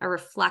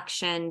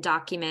reflection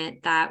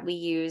document that we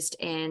used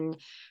in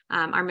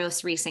our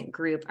most recent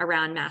group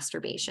around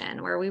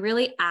masturbation, where we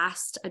really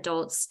asked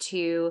adults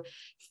to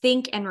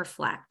think and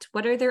reflect.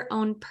 What are their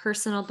own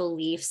personal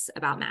beliefs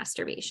about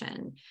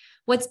masturbation?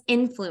 What's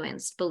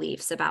influenced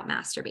beliefs about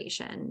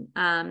masturbation?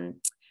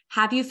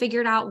 Have you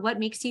figured out what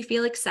makes you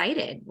feel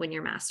excited when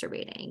you're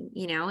masturbating?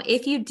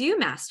 If you do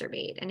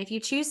masturbate and if you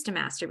choose to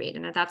masturbate,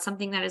 and if that's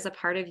something that is a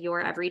part of your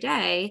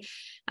everyday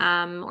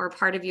or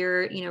part of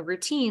your,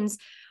 routines,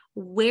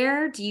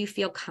 where do you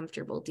feel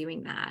comfortable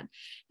doing that?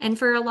 And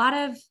for a lot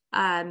of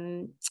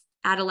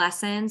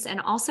adolescents, and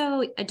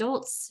also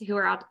adults who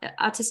are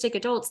autistic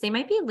adults, they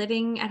might be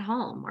living at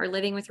home or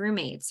living with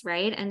roommates,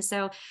 right? And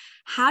so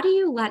how do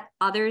you let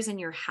others in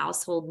your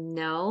household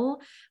know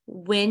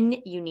when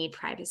you need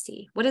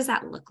privacy? What does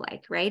that look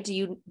like, right? Do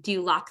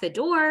you lock the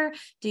door?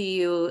 Do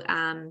you,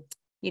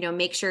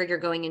 make sure you're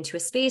going into a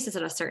space? Is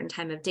it a certain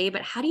time of day?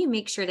 But how do you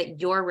make sure that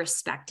you're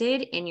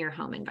respected in your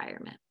home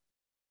environment?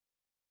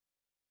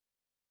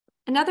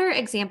 Another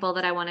example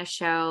that I want to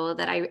show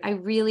that I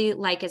really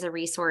like as a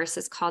resource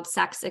is called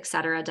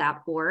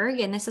sexetc.org.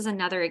 And this is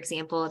another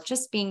example of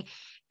just being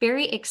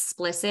very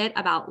explicit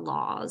about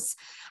laws.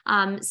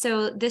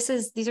 So these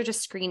are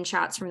just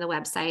screenshots from the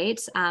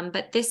website,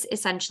 but this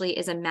essentially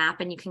is a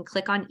map and you can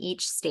click on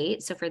each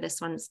state. So for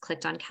this one, it's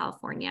clicked on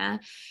California,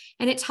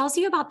 and it tells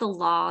you about the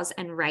laws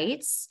and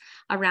rights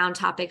around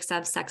topics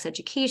of sex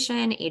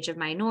education, age of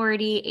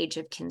minority, age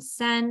of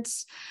consent.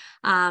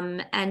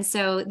 And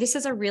so this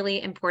is a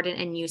really important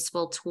and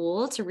useful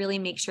tool to really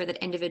make sure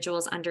that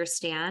individuals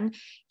understand,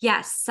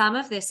 yes, some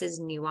of this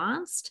is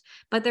nuanced,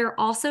 but there are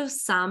also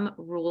some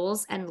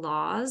rules and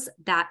laws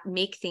that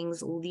make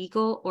things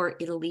legal or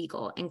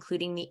illegal,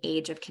 including the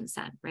age of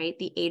consent, right?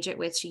 The age at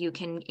which you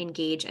can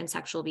engage in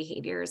sexual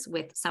behaviors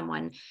with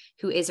someone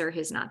who is or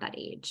who's not that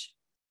age.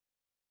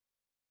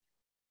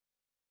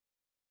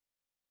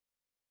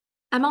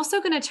 I'm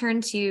also going to turn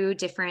to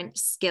different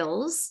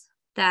skills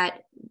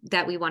that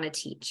we want to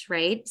teach,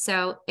 right?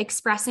 So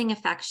expressing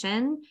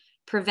affection,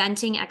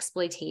 preventing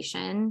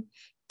exploitation,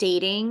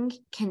 dating,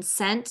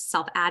 consent,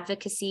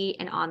 self-advocacy,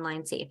 and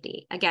online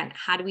safety. Again,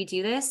 how do we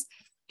do this?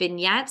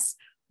 Vignettes,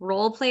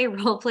 role play,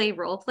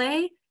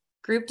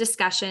 group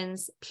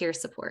discussions, peer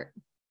support.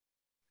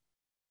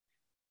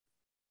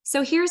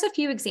 So here's a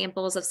few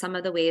examples of some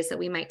of the ways that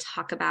we might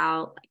talk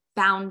about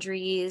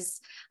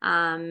boundaries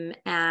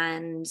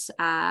and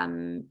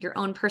your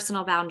own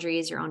personal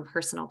boundaries, your own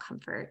personal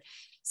comfort.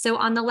 So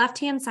on the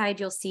left-hand side,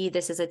 you'll see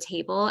this is a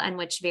table in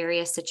which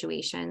various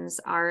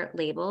situations are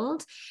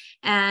labeled.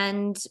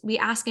 And we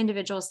ask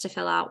individuals to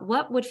fill out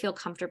what would feel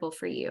comfortable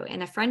for you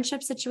in a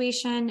friendship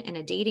situation, in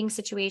a dating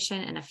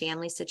situation, in a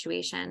family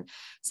situation.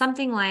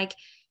 Something like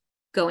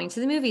going to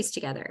the movies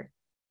together,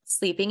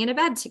 sleeping in a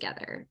bed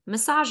together,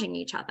 massaging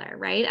each other,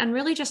 right? And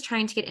really just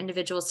trying to get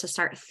individuals to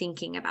start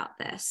thinking about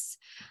this.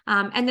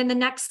 And then the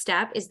next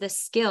step is the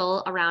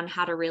skill around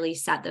how to really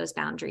set those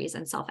boundaries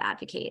and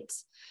self-advocate.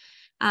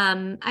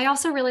 I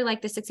also really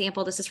like this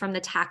example. This is from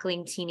the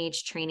Tackling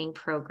Teenage Training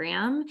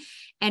Program,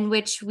 in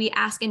which we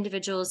ask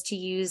individuals to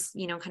use,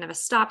 kind of a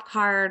stop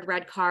card,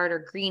 red card, or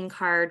green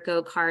card,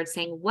 go card,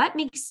 saying what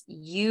makes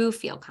you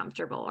feel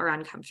comfortable or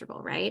uncomfortable,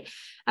 right?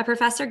 A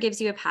professor gives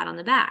you a pat on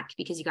the back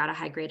because you got a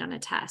high grade on a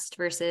test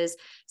versus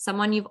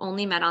someone you've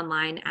only met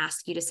online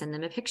asks you to send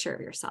them a picture of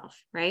yourself,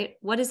 right?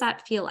 What does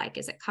that feel like?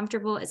 Is it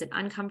comfortable? Is it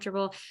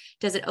uncomfortable?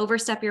 Does it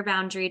overstep your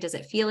boundary? Does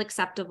it feel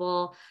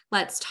acceptable?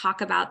 Let's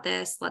talk about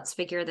this. Let's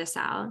figure this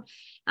out.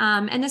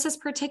 And this is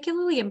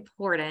particularly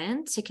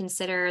important to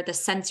consider the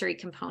sensory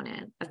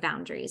component of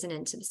boundaries and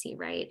intimacy,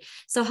 right?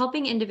 So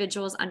helping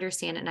individuals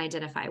understand and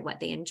identify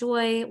what they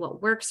enjoy,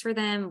 what works for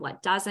them,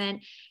 what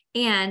doesn't.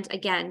 And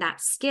again,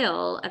 that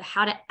skill of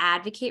how to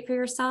advocate for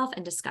yourself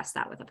and discuss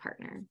that with a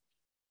partner.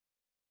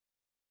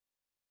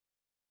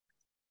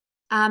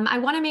 I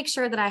want to make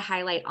sure that I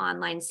highlight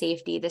online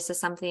safety. This is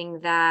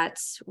something that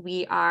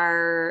we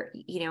are,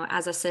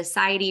 as a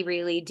society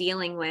really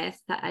dealing with,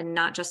 and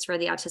not just for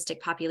the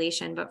autistic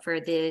population, but for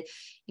the,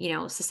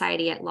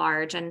 society at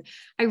large. And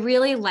I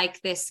really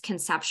like this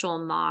conceptual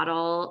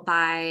model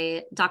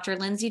by Dr.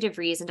 Lindsay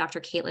DeVries and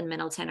Dr. Caitlin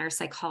Middleton, our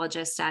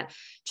psychologists at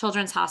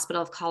Children's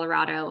Hospital of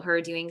Colorado, who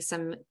are doing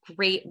some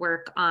great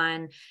work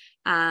on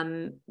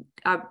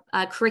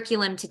a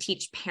curriculum to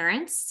teach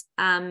parents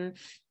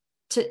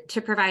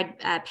to provide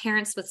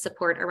parents with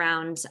support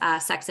around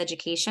sex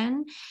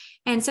education.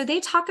 And so they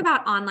talk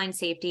about online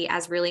safety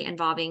as really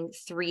involving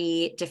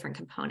 3 different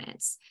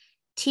components: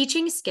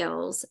 teaching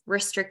skills,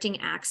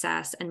 restricting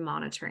access, and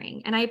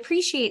monitoring. And I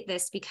appreciate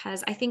this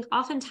because I think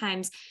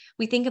oftentimes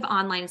we think of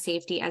online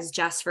safety as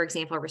just, for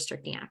example,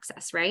 restricting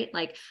access, right?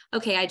 Like,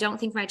 okay, I don't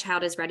think my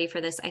child is ready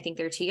for this. I think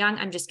they're too young.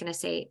 I'm just going to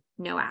say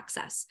no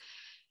access.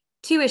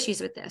 2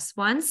 issues with this.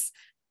 Once,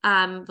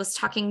 was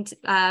talking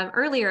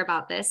earlier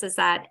about this, is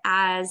that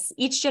as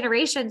each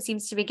generation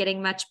seems to be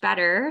getting much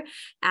better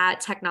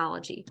at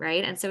technology,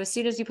 right? And so as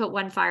soon as you put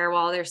one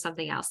firewall, there's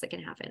something else that can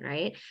happen,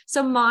 right?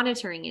 So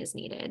monitoring is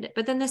needed.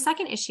 But then the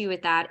second issue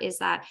with that is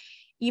that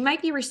you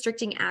might be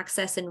restricting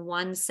access in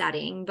one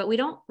setting, but we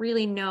don't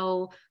really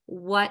know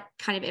what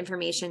kind of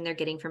information they're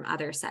getting from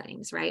other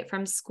settings, right?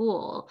 From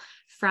school,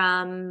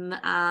 from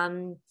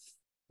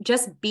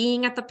just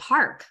being at the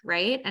park,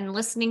 right? And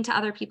listening to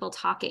other people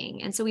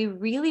talking. And so we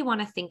really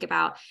want to think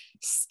about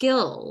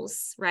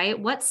skills, right?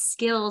 What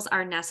skills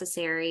are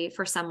necessary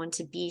for someone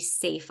to be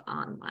safe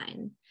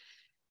online?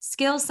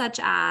 Skills such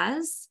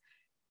as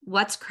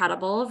what's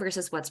credible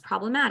versus what's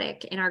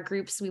problematic. In our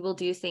groups, we will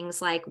do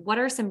things like, what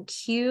are some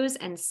cues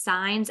and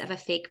signs of a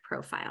fake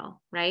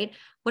profile, right?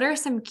 What are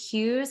some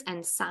cues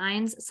and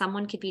signs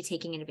someone could be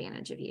taking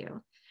advantage of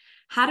you?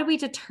 How do we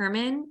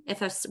determine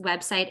if a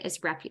website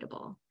is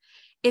reputable?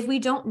 If we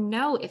don't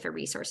know if a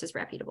resource is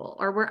reputable,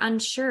 or we're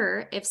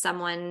unsure if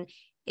someone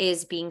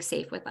is being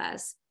safe with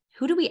us,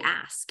 who do we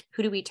ask?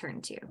 Who do we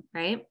turn to,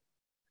 right?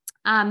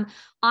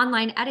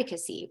 Online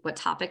etiquette, what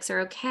topics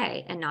are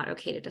okay and not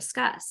okay to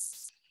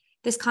discuss.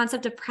 This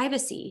concept of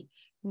privacy,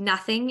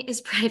 nothing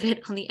is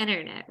private on the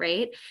internet,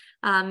 right?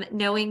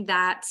 Knowing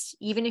that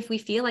even if we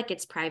feel like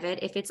it's private,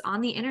 if it's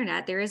on the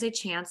internet, there is a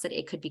chance that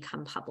it could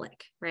become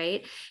public,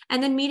 right?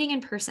 And then meeting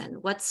in person,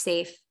 what's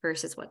safe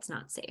versus what's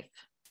not safe.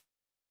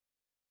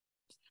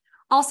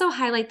 Also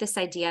highlight this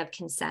idea of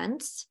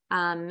consent.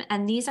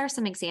 And these are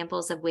some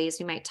examples of ways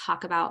we might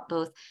talk about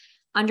both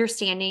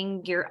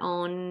understanding your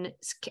own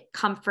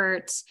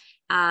comfort,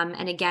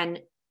 and again,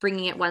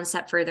 bringing it one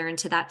step further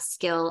into that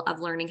skill of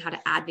learning how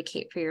to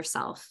advocate for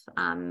yourself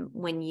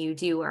when you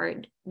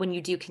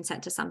do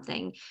consent to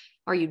something,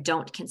 or you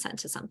don't consent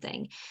to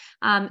something.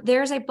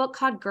 There's a book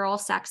called Girl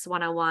Sex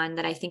 101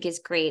 that I think is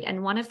great.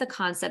 And one of the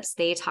concepts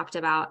they talk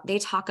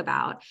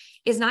about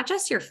is not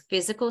just your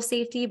physical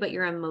safety, but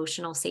your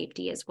emotional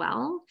safety as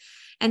well.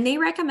 And they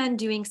recommend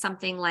doing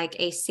something like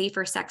a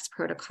safer sex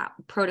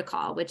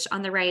protocol, which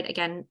on the right,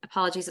 again,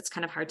 apologies, it's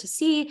kind of hard to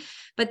see,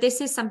 but this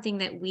is something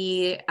that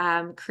we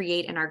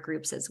create in our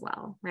groups as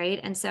well, right?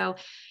 And so,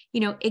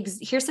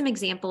 here's some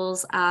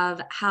examples of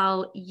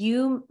how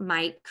you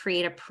might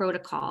create a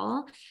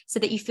protocol so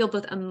that you feel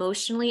both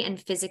emotionally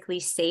and physically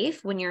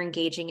safe when you're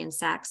engaging in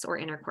sex or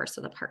intercourse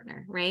with a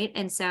partner, right?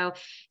 And so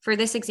for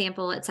this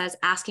example, it says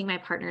asking my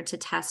partner to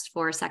test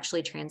for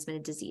sexually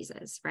transmitted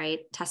diseases, right?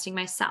 Testing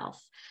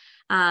myself.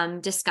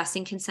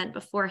 Discussing consent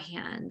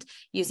beforehand,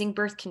 using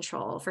birth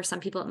control. For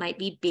some people, it might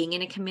be being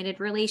in a committed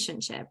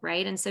relationship,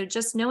 right? And so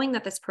just knowing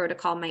that this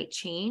protocol might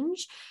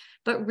change,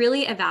 but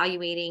really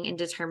evaluating and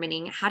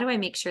determining, how do I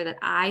make sure that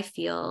I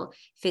feel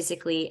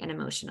physically and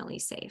emotionally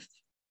safe?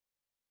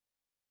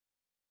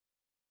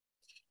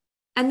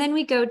 And then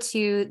we go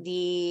to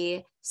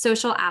the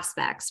social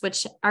aspects,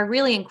 which are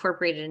really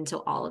incorporated into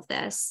all of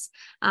this.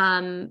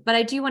 But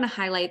I do want to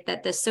highlight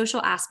that the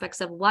social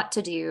aspects of what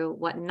to do,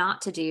 what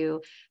not to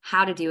do,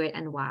 how to do it,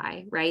 and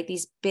why, right?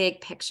 These big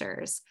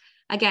pictures.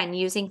 Again,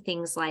 using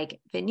things like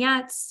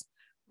vignettes,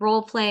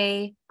 role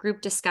play,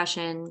 group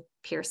discussion,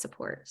 peer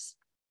supports.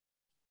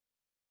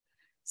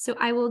 So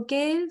I will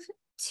give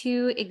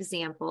 2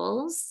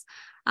 examples.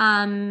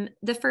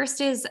 The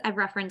first is, I've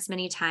referenced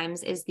many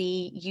times, is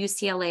the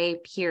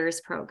UCLA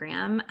Peers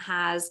program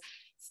has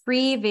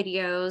free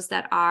videos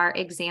that are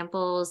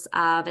examples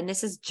of, and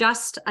this is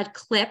just a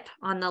clip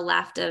on the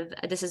left of,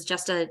 this is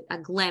just a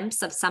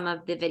glimpse of some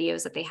of the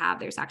videos that they have.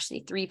 There's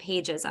actually 3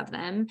 pages of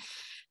them,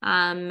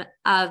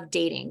 of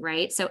dating,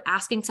 right? So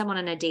asking someone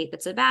on a date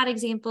that's a bad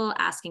example,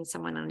 asking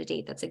someone on a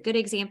date that's a good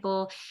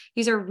example.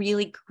 These are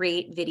really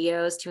great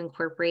videos to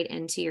incorporate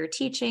into your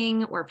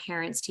teaching or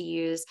parents to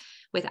use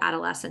with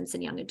adolescents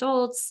and young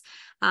adults.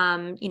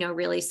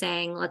 Really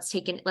saying,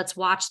 let's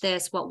watch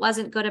this. What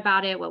wasn't good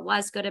about it? What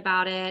was good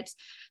about it?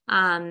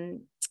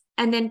 And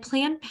then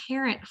Planned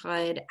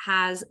Parenthood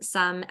has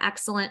some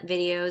excellent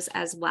videos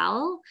as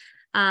well.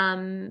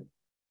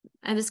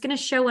 I was going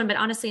to show one, but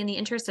honestly, in the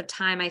interest of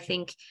time, I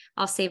think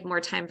I'll save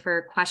more time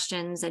for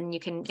questions and you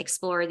can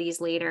explore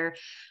these later.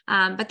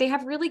 But they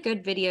have really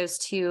good videos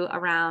too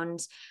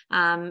around,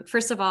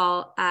 first of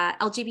all,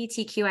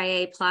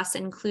 LGBTQIA plus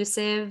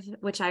inclusive,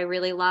 which I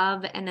really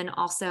love. And then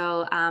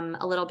also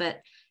a little bit,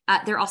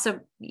 they're also,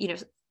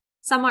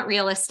 somewhat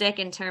realistic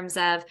in terms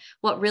of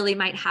what really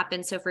might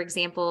happen. So for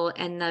example,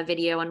 in the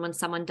video, and when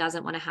someone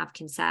doesn't want to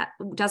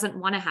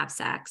have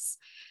sex,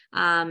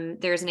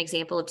 there's an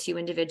example of 2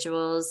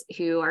 individuals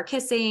who are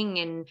kissing,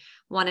 and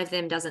one of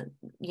them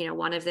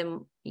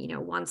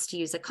wants to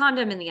use a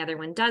condom and the other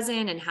one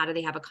doesn't. And how do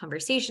they have a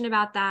conversation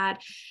about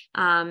that?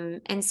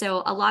 And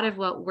so a lot of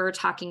what we're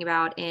talking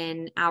about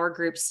in our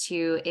groups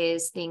too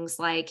is things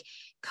like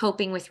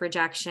coping with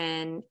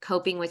rejection,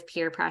 coping with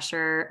peer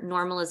pressure,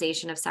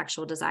 normalization of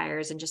sexual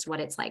desires, and just what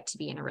it's like to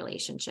be in a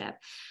relationship.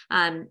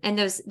 And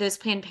those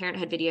Planned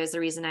Parenthood videos, the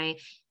reason I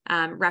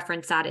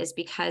reference that is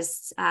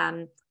because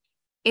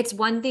it's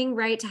one thing,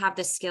 right, to have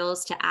the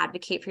skills to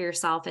advocate for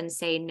yourself and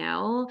say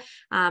no.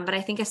 But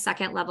I think a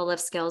second level of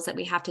skills that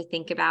we have to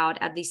think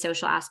about at these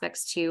social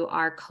aspects too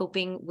are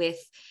coping with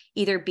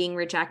either being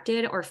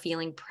rejected or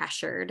feeling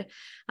pressured,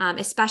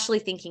 especially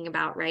thinking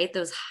about, right,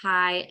 those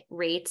high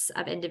rates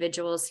of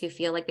individuals who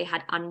feel like they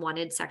had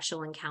unwanted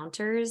sexual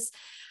encounters.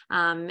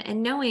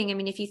 And knowing,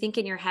 if you think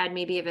in your head,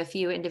 maybe of a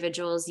few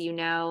individuals,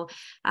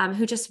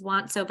 who just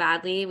want so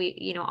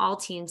badly, all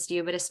teens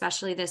do, but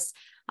especially this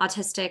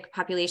autistic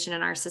population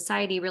in our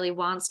society really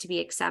wants to be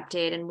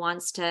accepted and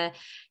wants to,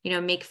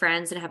 make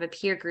friends and have a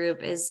peer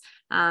group, is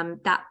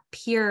that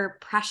peer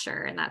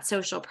pressure and that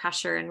social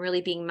pressure, and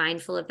really being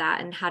mindful of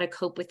that and how to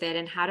cope with it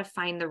and how to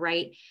find the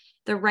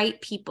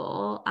right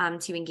people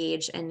to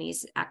engage in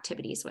these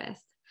activities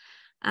with.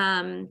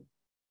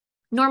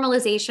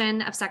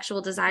 Normalization of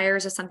sexual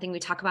desires is something we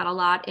talk about a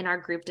lot in our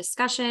group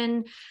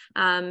discussion.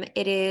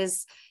 It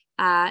is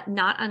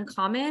not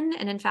uncommon.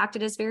 And in fact,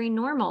 it is very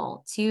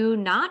normal to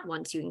not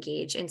want to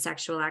engage in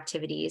sexual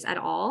activities at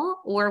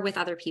all or with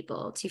other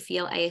people, to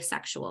feel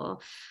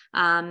asexual.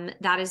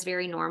 That is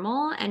very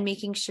normal, and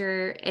making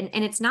sure, and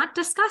it's not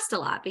discussed a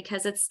lot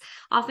because it's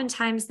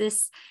oftentimes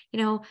this,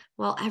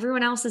 well,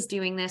 everyone else is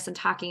doing this and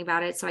talking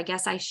about it, so I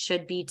guess I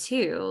should be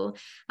too.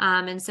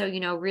 And so,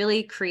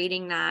 really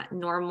creating that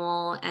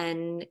normal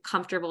and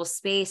comfortable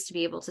space to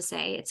be able to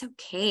say, it's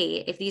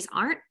okay if these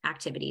aren't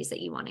activities that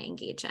you want to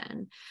engage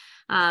in.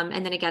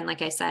 And then again,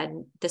 like I said,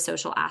 the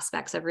social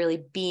aspects of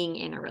really being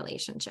in a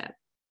relationship.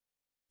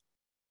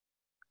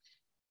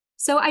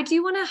 So I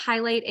do want to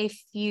highlight a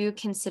few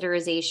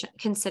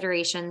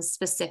considerations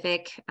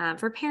specific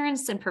for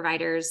parents and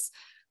providers.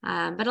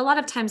 But a lot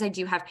of times I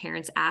do have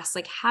parents ask,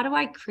 like, how do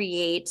I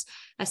create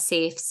a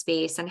safe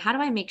space, and how do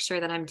I make sure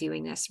that I'm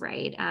doing this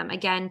right?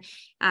 Again,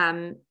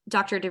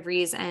 Dr.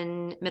 DeVries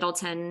and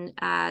Middleton,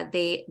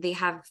 they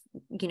have,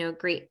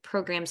 great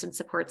programs and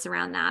supports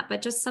around that.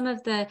 But just some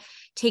of the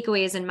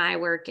takeaways in my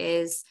work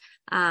is,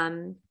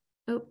 oh,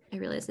 I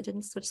realized I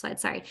didn't switch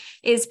slides. Sorry.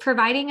 Is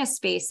providing a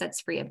space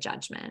that's free of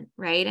judgment,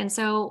 right? And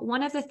so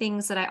one of the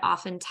things that I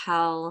often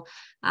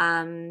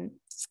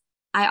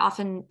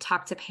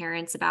talk to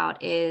parents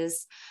about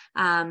is,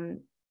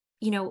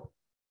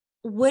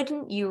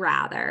 wouldn't you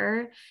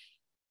rather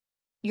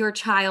your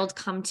child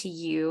come to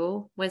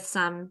you with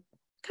some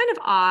kind of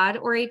odd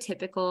or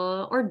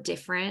atypical or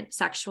different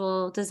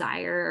sexual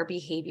desire or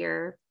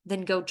behavior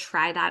than go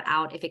try that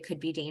out if it could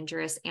be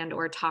dangerous, and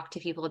or talk to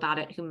people about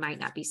it who might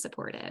not be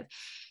supportive?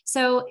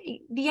 So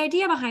the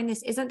idea behind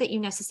this isn't that you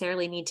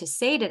necessarily need to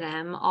say to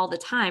them all the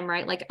time,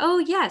 right? Like, oh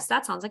yes,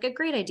 that sounds like a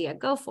great idea,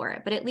 go for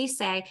it. But at least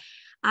say,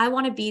 I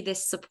want to be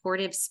this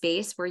supportive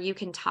space where you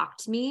can talk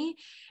to me.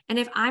 And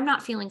if I'm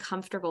not feeling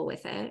comfortable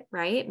with it,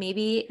 right?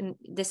 Maybe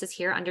this is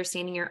here,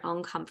 understanding your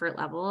own comfort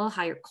level,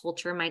 how your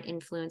culture might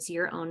influence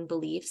your own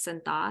beliefs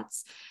and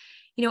thoughts.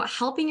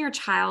 Helping your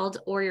child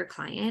or your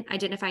client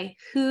identify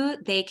who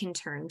they can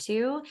turn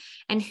to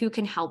and who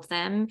can help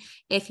them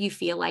if you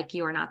feel like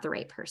you're not the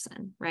right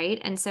person, right?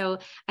 And so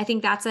I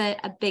think that's a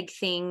big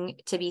thing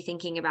to be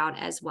thinking about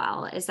as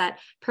well, is that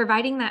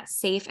providing that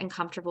safe and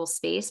comfortable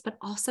space, but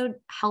also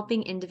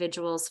helping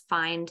individuals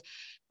find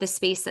the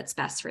space that's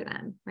best for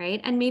them,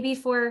 right? And maybe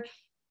for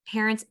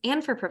parents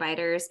and for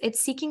providers, it's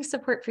seeking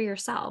support for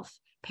yourself.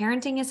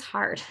 Parenting is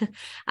hard.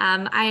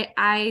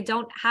 I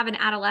don't have an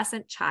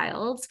adolescent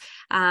child,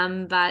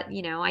 but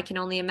I can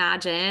only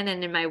imagine.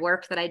 And in my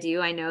work that I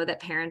do, I know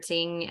that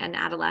parenting an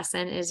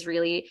adolescent is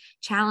really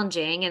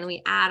challenging. And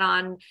we add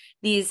on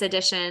these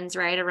additions,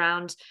 right,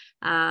 around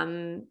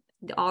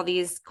all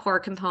these core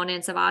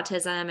components of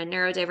autism and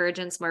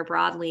neurodivergence more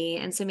broadly.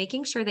 And so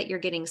making sure that you're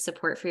getting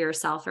support for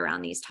yourself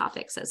around these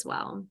topics as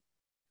well.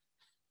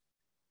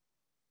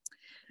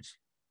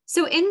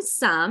 So in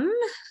sum,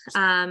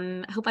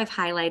 I hope I've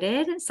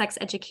highlighted sex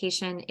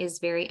education is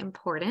very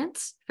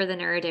important for the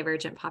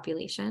neurodivergent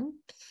population.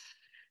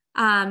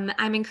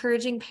 I'm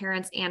encouraging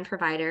parents and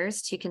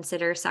providers to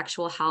consider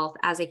sexual health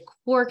as a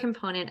core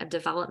component of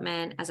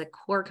development, as a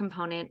core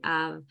component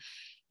of,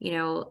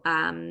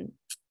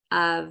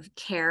 of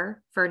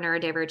care for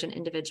neurodivergent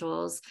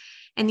individuals,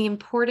 and the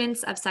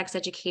importance of sex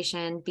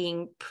education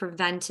being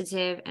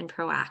preventative and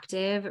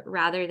proactive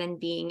rather than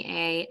being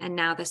and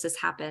now this has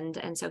happened,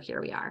 and so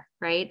here we are,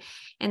 right?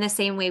 In the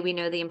same way we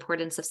know the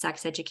importance of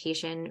sex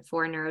education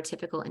for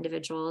neurotypical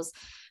individuals,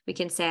 we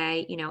can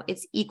say,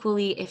 it's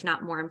equally, if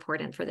not more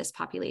important for this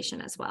population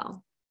as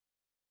well.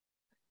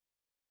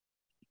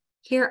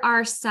 Here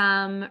are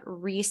some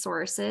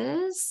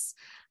resources,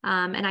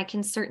 and I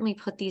can certainly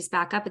put these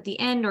back up at the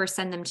end or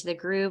send them to the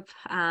group.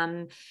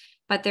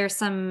 But there's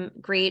some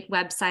great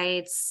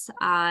websites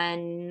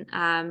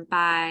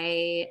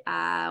by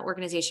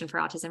Organization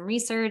for Autism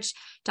Research.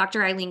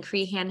 Dr. Eileen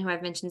Crehan, who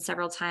I've mentioned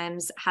several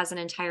times, has an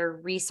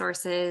entire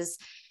resources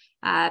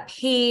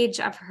page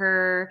of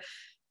her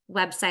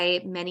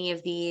website. Many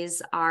of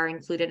these are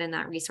included in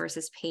that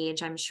resources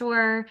page, I'm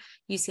sure.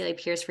 UCLA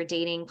Peers for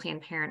Dating,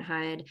 Planned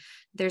Parenthood.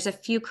 There's a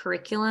few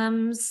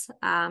curriculums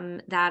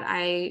that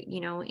I,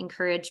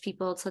 encourage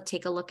people to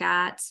take a look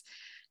at.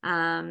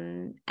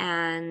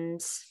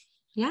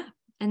 Yeah.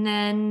 And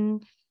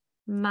then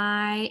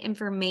my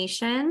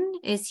information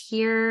is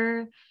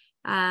here,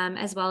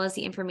 as well as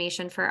the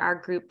information for our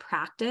group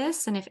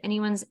practice. And if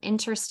anyone's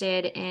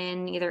interested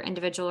in either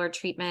individual or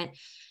treatment,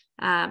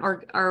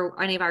 or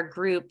any of our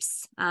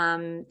groups,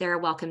 they're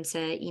welcome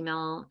to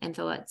email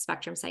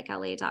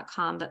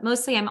info@spectrumpsychla.com. But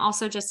mostly I'm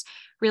also just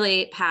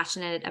really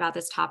passionate about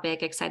this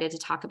topic, excited to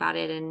talk about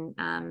it,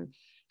 and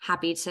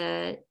happy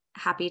to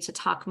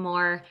talk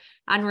more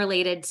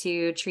unrelated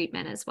to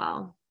treatment as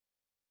well.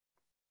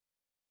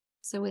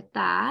 So with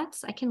that,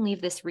 I can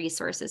leave this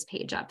resources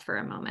page up for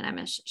a moment.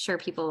 I'm sure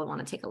people will want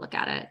to take a look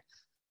at it.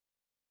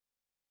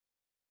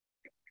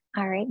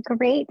 All right,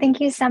 great.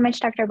 Thank you so much,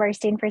 Dr.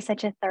 Barstein, for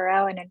such a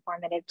thorough and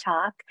informative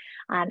talk.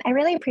 I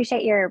really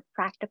appreciate your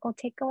practical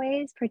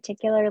takeaways,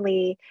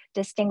 particularly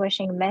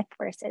distinguishing myth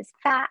versus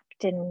fact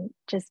and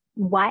just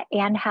what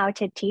and how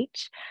to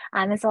teach,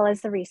 as well as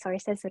the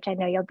resources, which I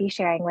know you'll be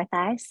sharing with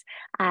us.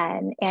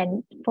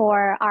 And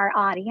for our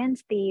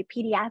audience, the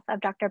PDF of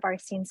Dr.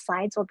 Barstein's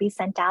slides will be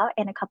sent out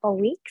in a couple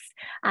weeks.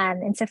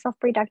 And so feel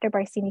free, Dr.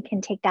 Barstein, you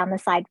can take down the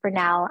slide for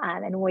now,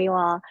 and we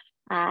will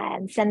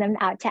send them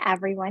out to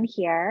everyone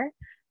here.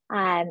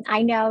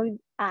 I know,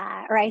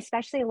 or I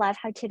especially love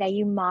how today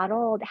you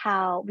modeled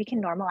how we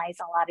can normalize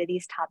a lot of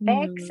these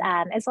topics,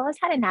 as well as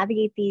how to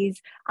navigate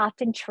these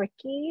often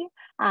tricky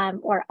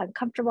or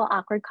uncomfortable,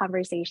 awkward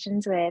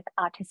conversations with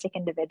autistic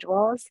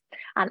individuals.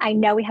 I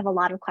know we have a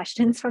lot of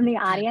questions from the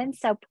audience,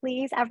 so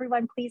please,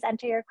 everyone, please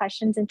enter your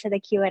questions into the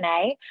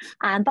Q&A.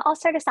 But I'll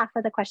start us off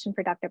with a question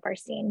for Dr.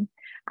 Barstein.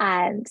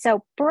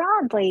 So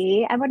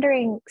broadly, I'm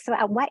wondering, so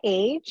at what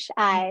age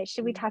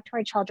should we talk to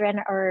our children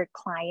or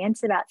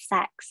clients about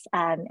sex?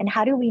 And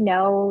how do we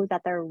know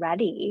that they're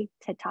ready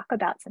to talk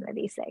about some of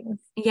these things?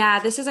 Yeah,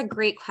 this is a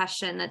great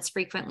question that's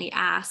frequently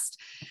asked.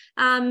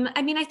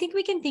 I mean, I think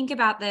we can think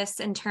about this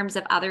in terms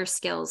of other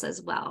skills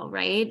as well,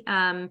 right?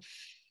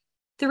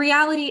 The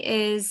reality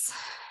is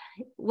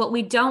what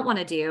we don't want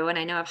to do, and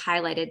I know I've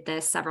highlighted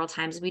this several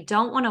times, we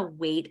don't want to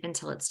wait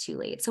until it's too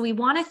late. So we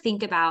want to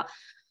think about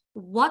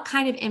what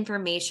kind of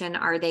information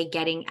are they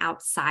getting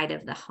outside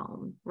of the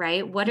home,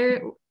 right?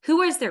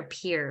 Who is their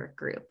peer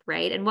group,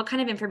 right? And what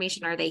kind of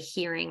information are they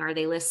hearing? Are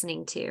they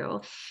listening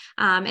to?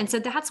 And so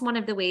that's one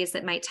of the ways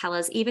that might tell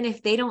us, even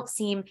if they don't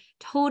seem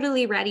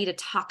totally ready to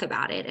talk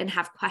about it and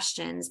have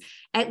questions,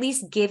 at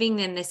least giving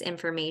them this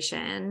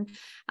information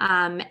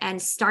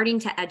and starting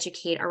to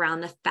educate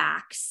around the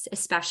facts,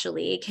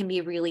 especially, can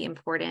be really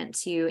important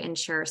to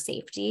ensure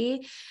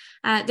safety.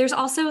 There's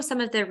also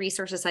some of the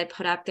resources I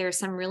put up. There's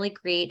some really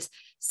great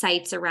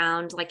sites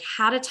around like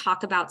how to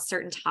talk about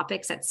certain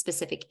topics at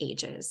specific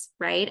ages,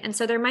 right? And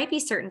so there might be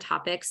certain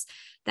topics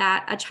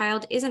that a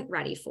child isn't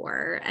ready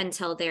for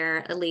until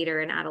they're later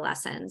in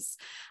adolescence.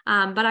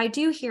 But I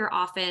do hear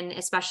often,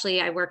 especially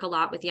I work a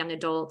lot with young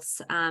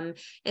adults,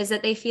 is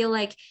that they feel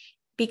like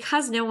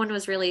because no one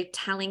was really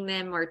telling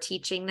them or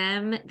teaching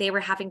them, they were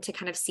having to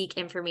kind of seek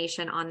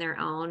information on their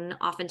own,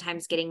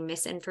 oftentimes getting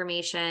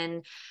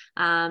misinformation,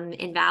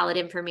 invalid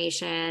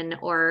information,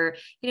 or,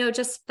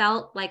 just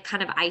felt like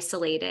kind of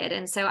isolated.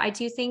 And so I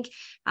do think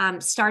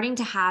starting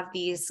to have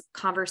these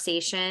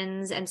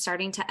conversations and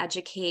starting to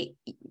educate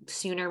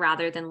sooner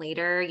rather than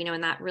later,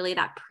 in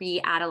that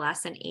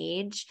pre-adolescent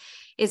age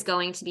is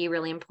going to be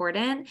really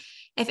important.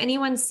 If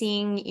anyone's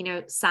seeing,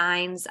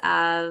 signs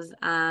of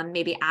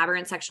maybe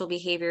aberrant sexual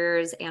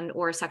behaviors and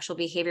or sexual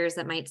behaviors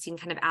that might seem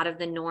kind of out of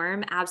the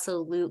norm,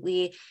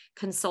 absolutely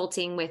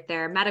consulting with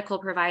their medical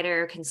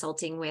provider,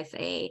 consulting with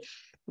a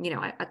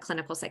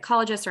clinical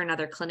psychologist or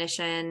another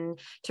clinician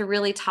to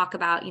really talk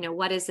about,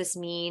 what does this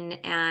mean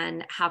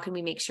and how can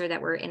we make sure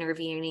that we're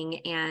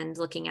intervening and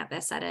looking at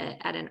this at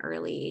an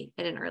early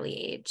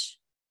age.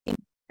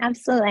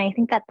 Absolutely. I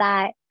think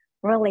that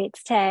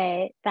relates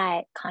to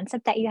that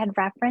concept that you had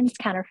referenced,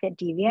 counterfeit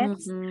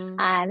deviance,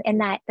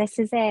 and that this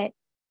isn't,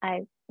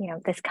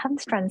 this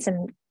comes from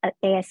some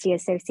ASD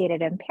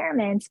associated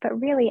impairments, but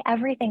really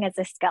everything is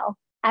a skill.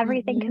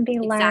 Everything can be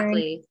learned.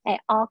 Exactly. It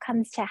all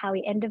comes to how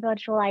we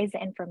individualize the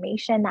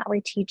information that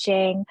we're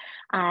teaching,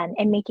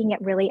 and making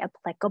it really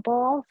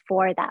applicable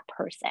for that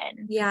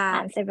person.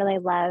 Yeah. So I really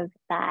love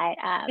that.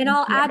 And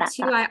I'll add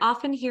too, I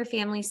often hear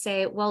families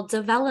say, well,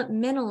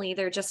 developmentally,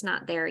 they're just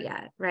not there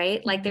yet,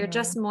 right? Like they're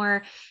just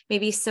more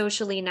maybe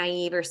socially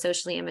naive or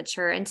socially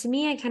immature. And to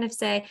me, I kind of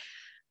say,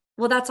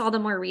 well, that's all the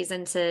more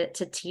reason to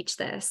teach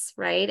this,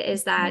 right?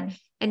 Is that,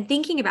 and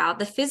thinking about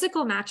the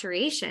physical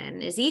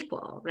maturation is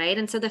equal, right?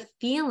 And so the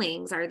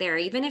feelings are there,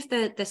 even if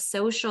the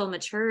social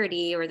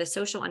maturity or the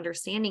social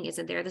understanding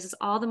isn't there. This is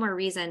all the more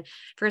reason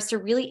for us to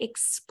really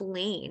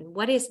explain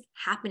what is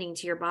happening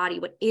to your body,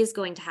 what is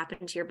going to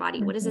happen to your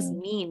body, what does this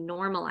mean,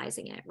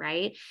 normalizing it,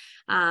 right?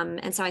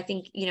 And so I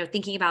think,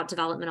 thinking about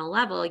developmental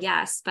level,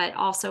 yes, but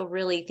also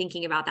really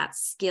thinking about that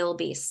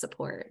skill-based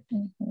support.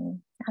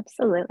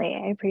 Absolutely.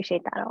 I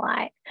appreciate that a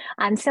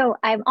lot. So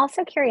I'm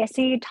also curious.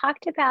 So you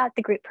talked about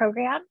the group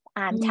program,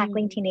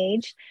 Tackling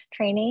Teenage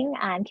Training.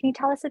 Can you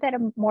tell us a bit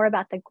more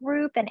about the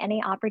group and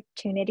any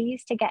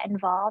opportunities to get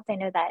involved? I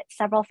know that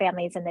several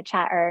families in the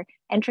chat are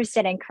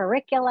interested in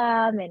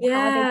curriculum and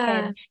how they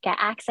can get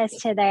access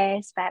to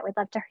this, but we'd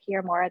love to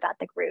hear more about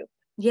the group.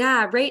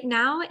 Yeah, right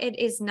now it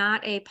is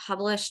not a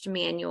published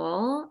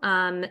manual.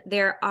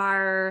 There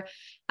are,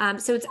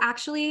 so it's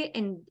actually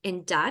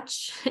in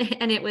Dutch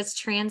and it was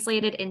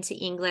translated into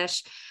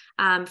English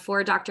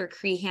for Dr.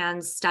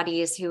 Crehan's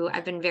studies, who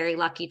I've been very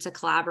lucky to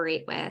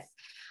collaborate with.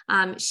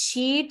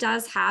 She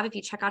does have, if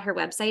you check out her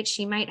website,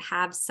 she might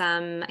have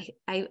some,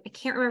 I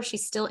can't remember if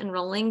she's still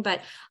enrolling,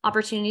 but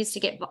opportunities to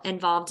get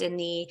involved in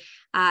the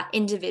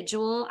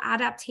individual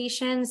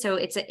adaptation. So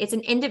it's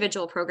an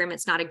individual program.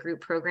 It's not a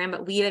group program,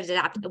 but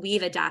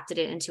we've adapted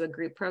it into a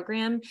group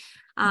program.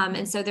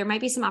 And so there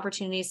might be some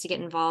opportunities to get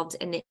involved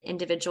in the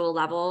individual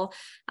level.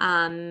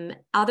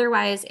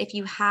 Otherwise, if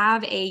you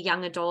have a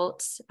young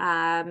adult,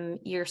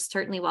 you're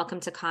certainly welcome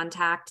to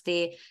contact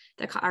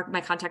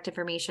my contact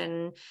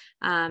information.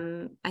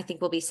 I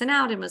think will be sent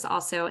out and is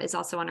also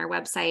on our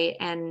website.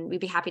 And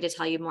we'd be happy to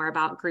tell you more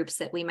about groups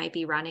that we might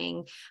be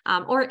running,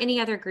 or any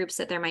other groups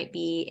that there might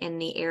be in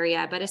the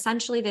area. But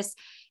essentially this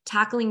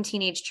Tackling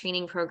Teenage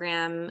Training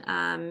program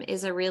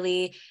is a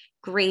really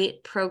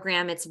great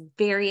program. It's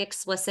very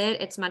explicit.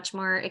 It's much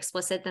more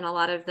explicit than a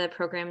lot of the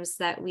programs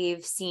that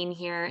we've seen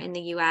here in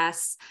the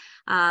US.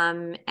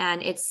 And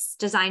it's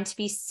designed to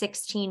be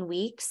 16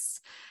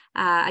 weeks.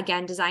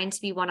 Again, designed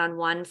to be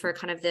one-on-one for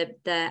kind of the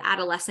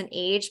adolescent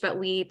age, but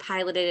we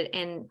piloted it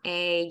in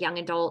a young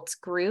adult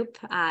group,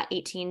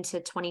 18 to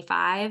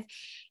 25.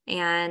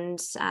 And,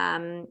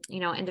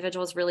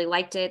 individuals really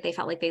liked it. They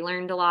felt like they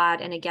learned a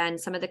lot. And again,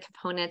 some of the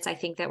components I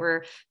think that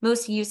were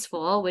most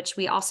useful, which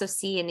we also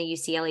see in the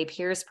UCLA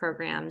peers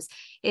programs,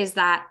 is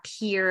that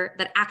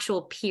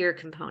actual peer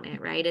component,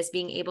 right? Is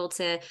being able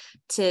to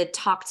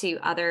talk to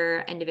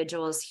other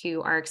individuals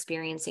who are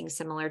experiencing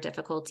similar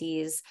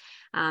difficulties,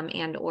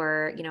 and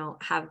or,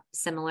 have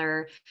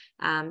similar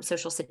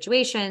social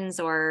situations,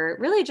 or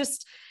really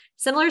just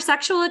similar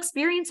sexual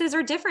experiences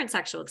or different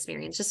sexual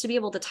experience, just to be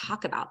able to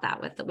talk about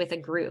that with a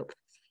group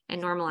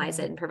and normalize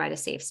it and provide a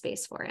safe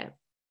space for it.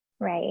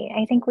 Right.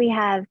 I think we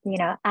have,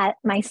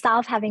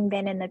 myself having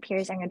been in the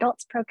Peers Young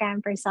Adults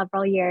program for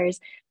several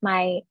years,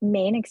 my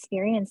main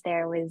experience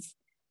there was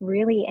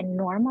really in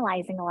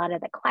normalizing a lot of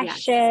the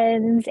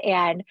questions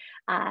and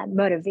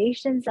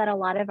motivations that a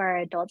lot of our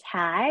adults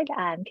had,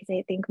 because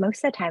I think most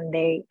of the time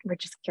they were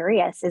just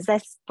curious, is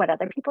this what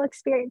other people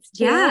experience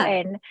too?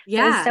 And it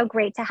was so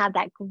great to have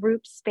that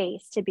group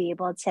space to be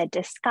able to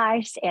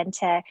discuss and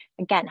to,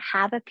 again,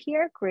 have a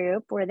peer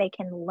group where they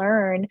can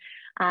learn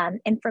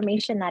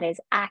information that is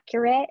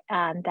accurate,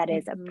 that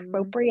is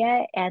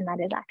appropriate, and that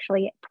is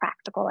actually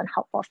practical and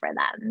helpful for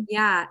them.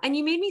 Yeah. And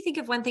you made me think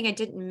of one thing I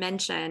didn't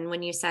mention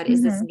when you said,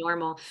 is this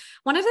normal?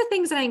 One of the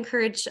things that I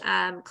encourage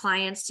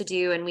clients to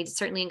do, and we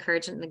certainly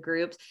encourage it in the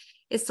group,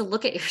 is to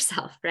look at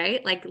yourself,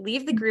 right? Like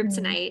leave the group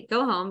tonight,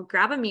 go home,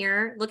 grab a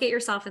mirror, look at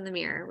yourself in the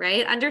mirror,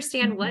 right?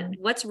 Understand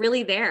what's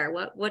really there.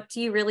 What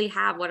do you really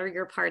have? What are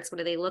your parts? What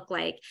do they look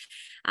like?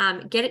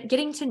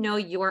 Getting to know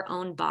your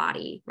own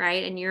body,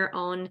 right? And your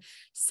own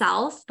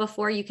self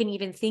before you can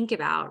even think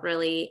about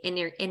really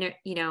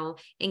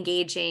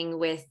engaging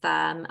with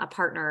a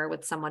partner or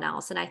with someone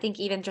else. And I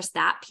think even just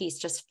that piece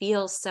just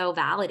feels so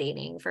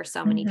validating for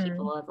so many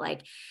people of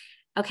like,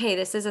 okay,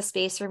 this is a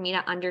space for me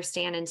to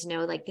understand and to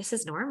know, like, this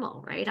is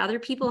normal, right? Other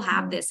people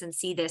have this and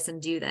see this and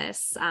do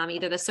this,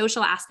 either the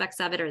social aspects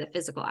of it or the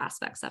physical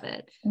aspects of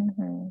it.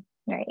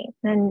 Right.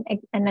 And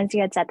as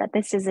you had said, that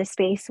this is a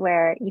space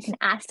where you can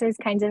ask those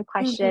kinds of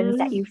questions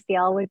that you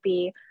feel would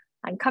be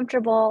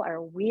uncomfortable or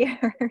weird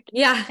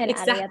in any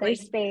other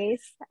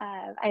space.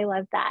 I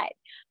love that.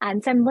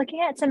 So I'm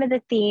looking at some of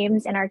the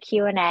themes in our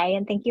Q&A,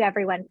 and thank you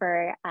everyone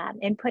for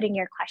inputting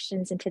your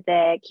questions into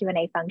the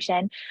Q&A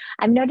function.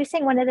 I'm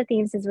noticing one of the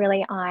themes is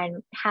really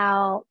on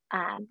how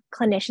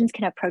clinicians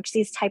can approach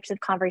these types of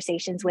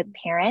conversations with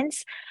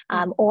parents,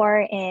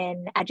 or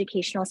in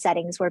educational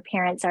settings where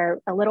parents are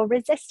a little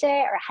resistant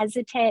or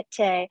hesitant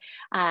to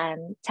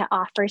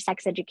offer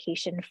sex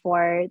education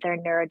for their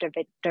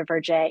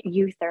neurodivergent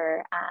youth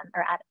or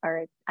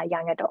a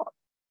young adult.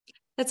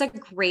 That's a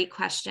great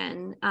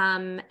question.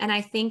 And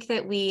I think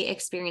that we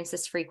experience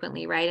this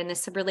frequently, right? And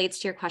this relates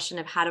to your question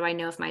of how do I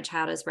know if my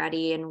child is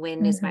ready and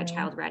when is my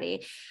child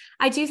ready?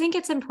 I do think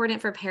it's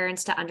important for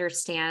parents to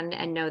understand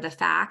and know the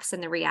facts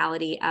and the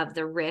reality of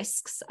the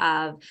risks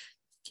of,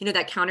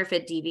 that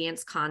counterfeit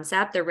deviance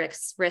concept, the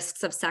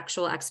risks of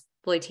sexual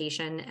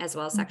exploitation as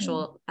well as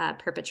sexual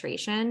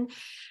perpetration.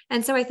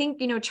 And so I think,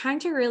 trying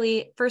to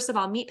really, first of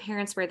all, meet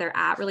parents where they're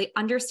at, really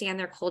understand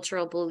their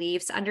cultural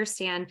beliefs,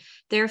 understand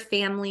their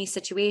family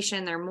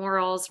situation, their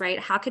morals, right?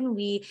 How can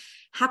we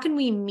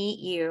meet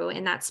you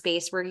in that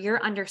space where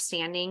you're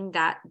understanding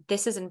that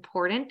this is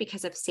important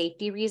because of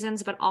safety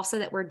reasons, but also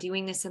that we're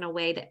doing this in a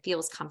way that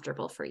feels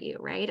comfortable for you,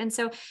 right? And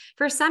so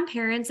for some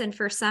parents and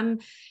for some,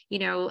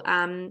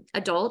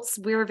 adults,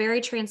 we're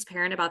very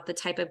transparent about the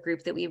type of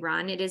group that we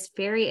run. It is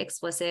very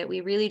explicit.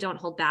 We really don't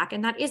hold back.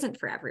 And that isn't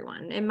for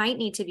everyone. It might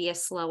need to be a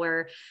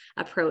slower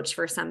approach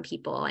for some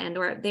people,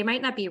 or they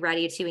might not be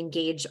ready to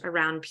engage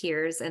around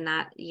peers in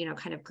that,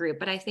 kind of group.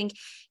 But I think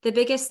the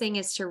biggest thing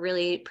is to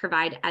really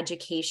provide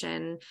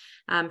education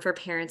for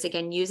parents,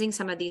 again, using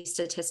some of these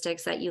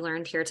statistics that you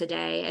learned here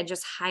today and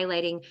just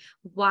highlighting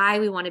why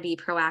we want to be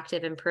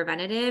proactive and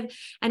preventative,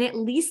 and at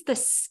least the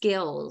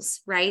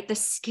skills, right? The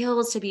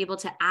skills to be able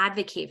to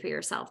advocate for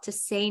yourself, to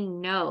say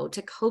no,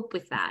 to cope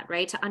with that,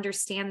 right? To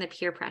understand the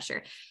peer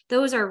pressure.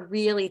 Those are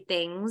really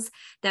things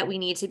that we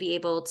need to be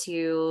able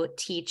to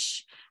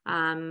teach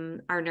our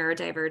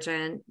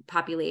neurodivergent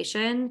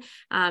population,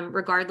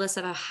 regardless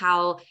of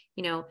how,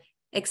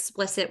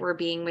 explicit we're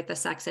being with the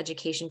sex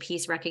education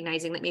piece,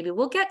 recognizing that maybe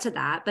we'll get to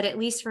that, but at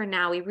least for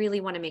now, we really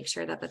want to make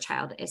sure that the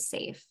child is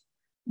safe.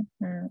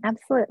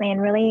 Absolutely.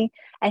 And really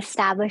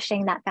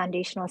establishing that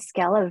foundational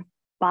skill of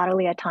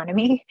bodily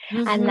autonomy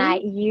and Mm-hmm.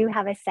 that you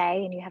have a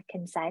say and you have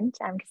consent.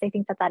 Because I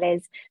think that that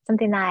is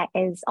something that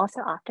is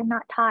also often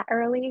not taught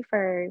early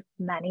for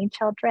many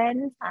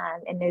children,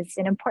 and is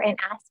an important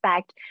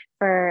aspect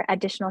for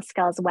additional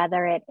skills,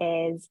 whether it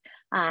is,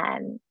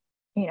 um,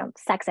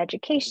 sex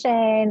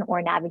education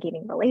or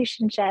navigating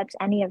relationships,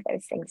 any of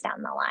those things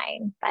down the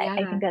line. But I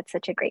Yeah. think that's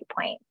such a great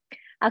point.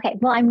 Okay,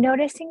 well, I'm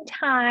noticing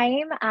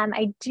time.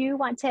 I do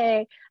want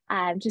to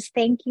just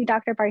thank you,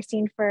 Dr.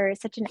 Barstein, for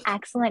such an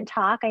excellent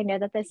talk. I know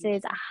that this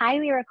is a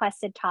highly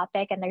requested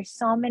topic, and there's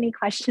so many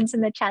questions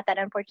in the chat that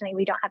unfortunately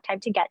we don't have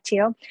time to get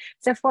to.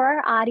 So for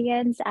our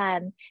audience,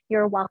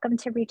 you're welcome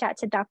to reach out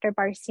to Dr.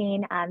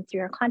 Barstein through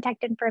your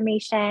contact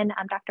information.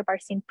 Dr.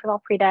 Barstein,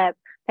 feel free to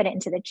put it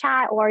into the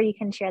chat, or you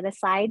can share the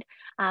slide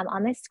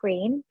on the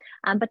screen.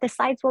 But the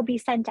slides will be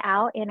sent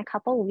out in a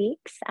couple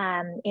weeks,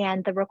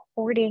 and the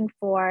recording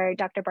for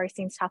Dr.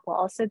 Barstein's talk will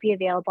also be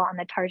available on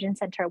the Tarjan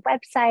Center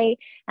website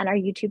and our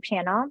YouTube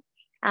channel.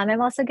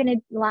 I'm also going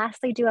to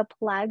lastly do a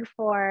plug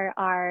for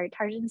our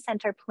Tarjan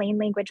Center Plain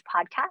Language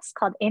podcast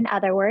called In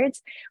Other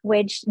Words,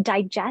 which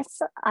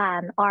digests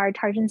our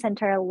Tarjan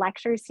Center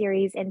lecture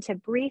series into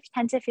brief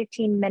 10 to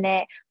 15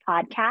 minute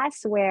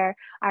podcasts where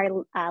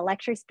our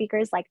lecture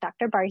speakers like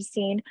Dr.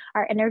 Barstein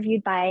are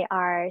interviewed by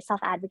our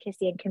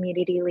self-advocacy and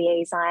community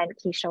liaison,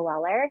 Keisha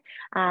Weller,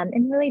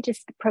 and really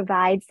just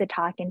provides the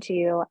talk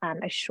into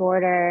a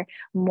shorter,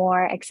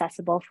 more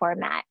accessible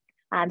format.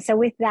 So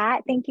with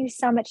that, thank you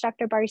so much,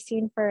 Dr.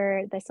 Barstein,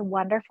 for this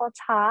wonderful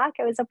talk.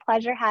 It was a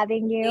pleasure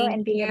having you Thank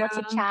and being you. able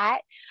to chat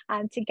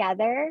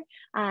together.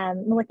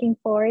 I'm looking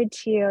forward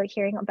to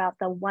hearing about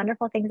the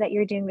wonderful things that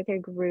you're doing with your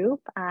group,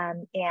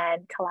 and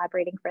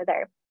collaborating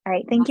further. All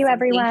right. Thank you, Awesome.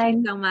 Thank you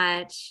everyone. so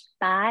much.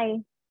 Bye.